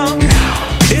down.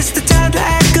 It's the time to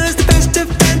act 'cause the best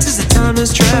defense is the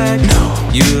timeless track. No,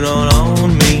 you don't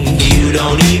own me, you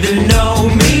don't even know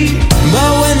me.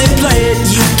 But when they play it,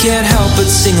 you can't help but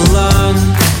sing along.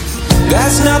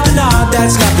 That's nothing odd,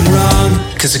 that's nothing wrong.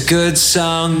 'Cause a good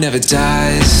song never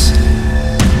dies.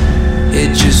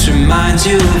 It just reminds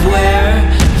you of where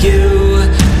you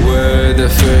were the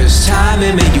first time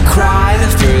it made you cry,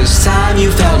 the first time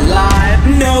you felt alive.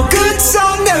 No good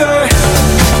song never.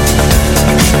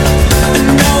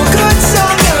 No good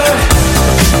song never.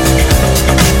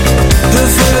 The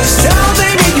first time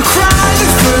they made you cry, the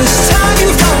first time you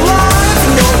felt alive.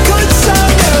 No good song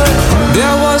never.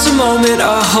 There was a moment,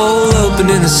 a hole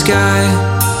opened in the sky,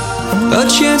 a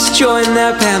chance to join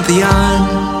their pantheon.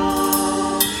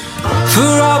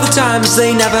 For all the times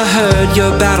they never heard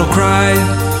your battle cry,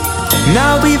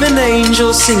 now even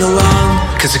angels sing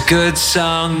along. 'Cause a good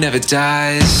song never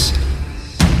dies.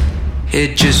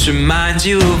 It just reminds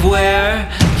you of where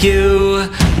you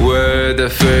were the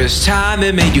first time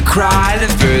it made you cry,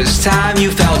 the first time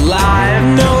you felt alive.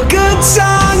 No good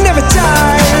song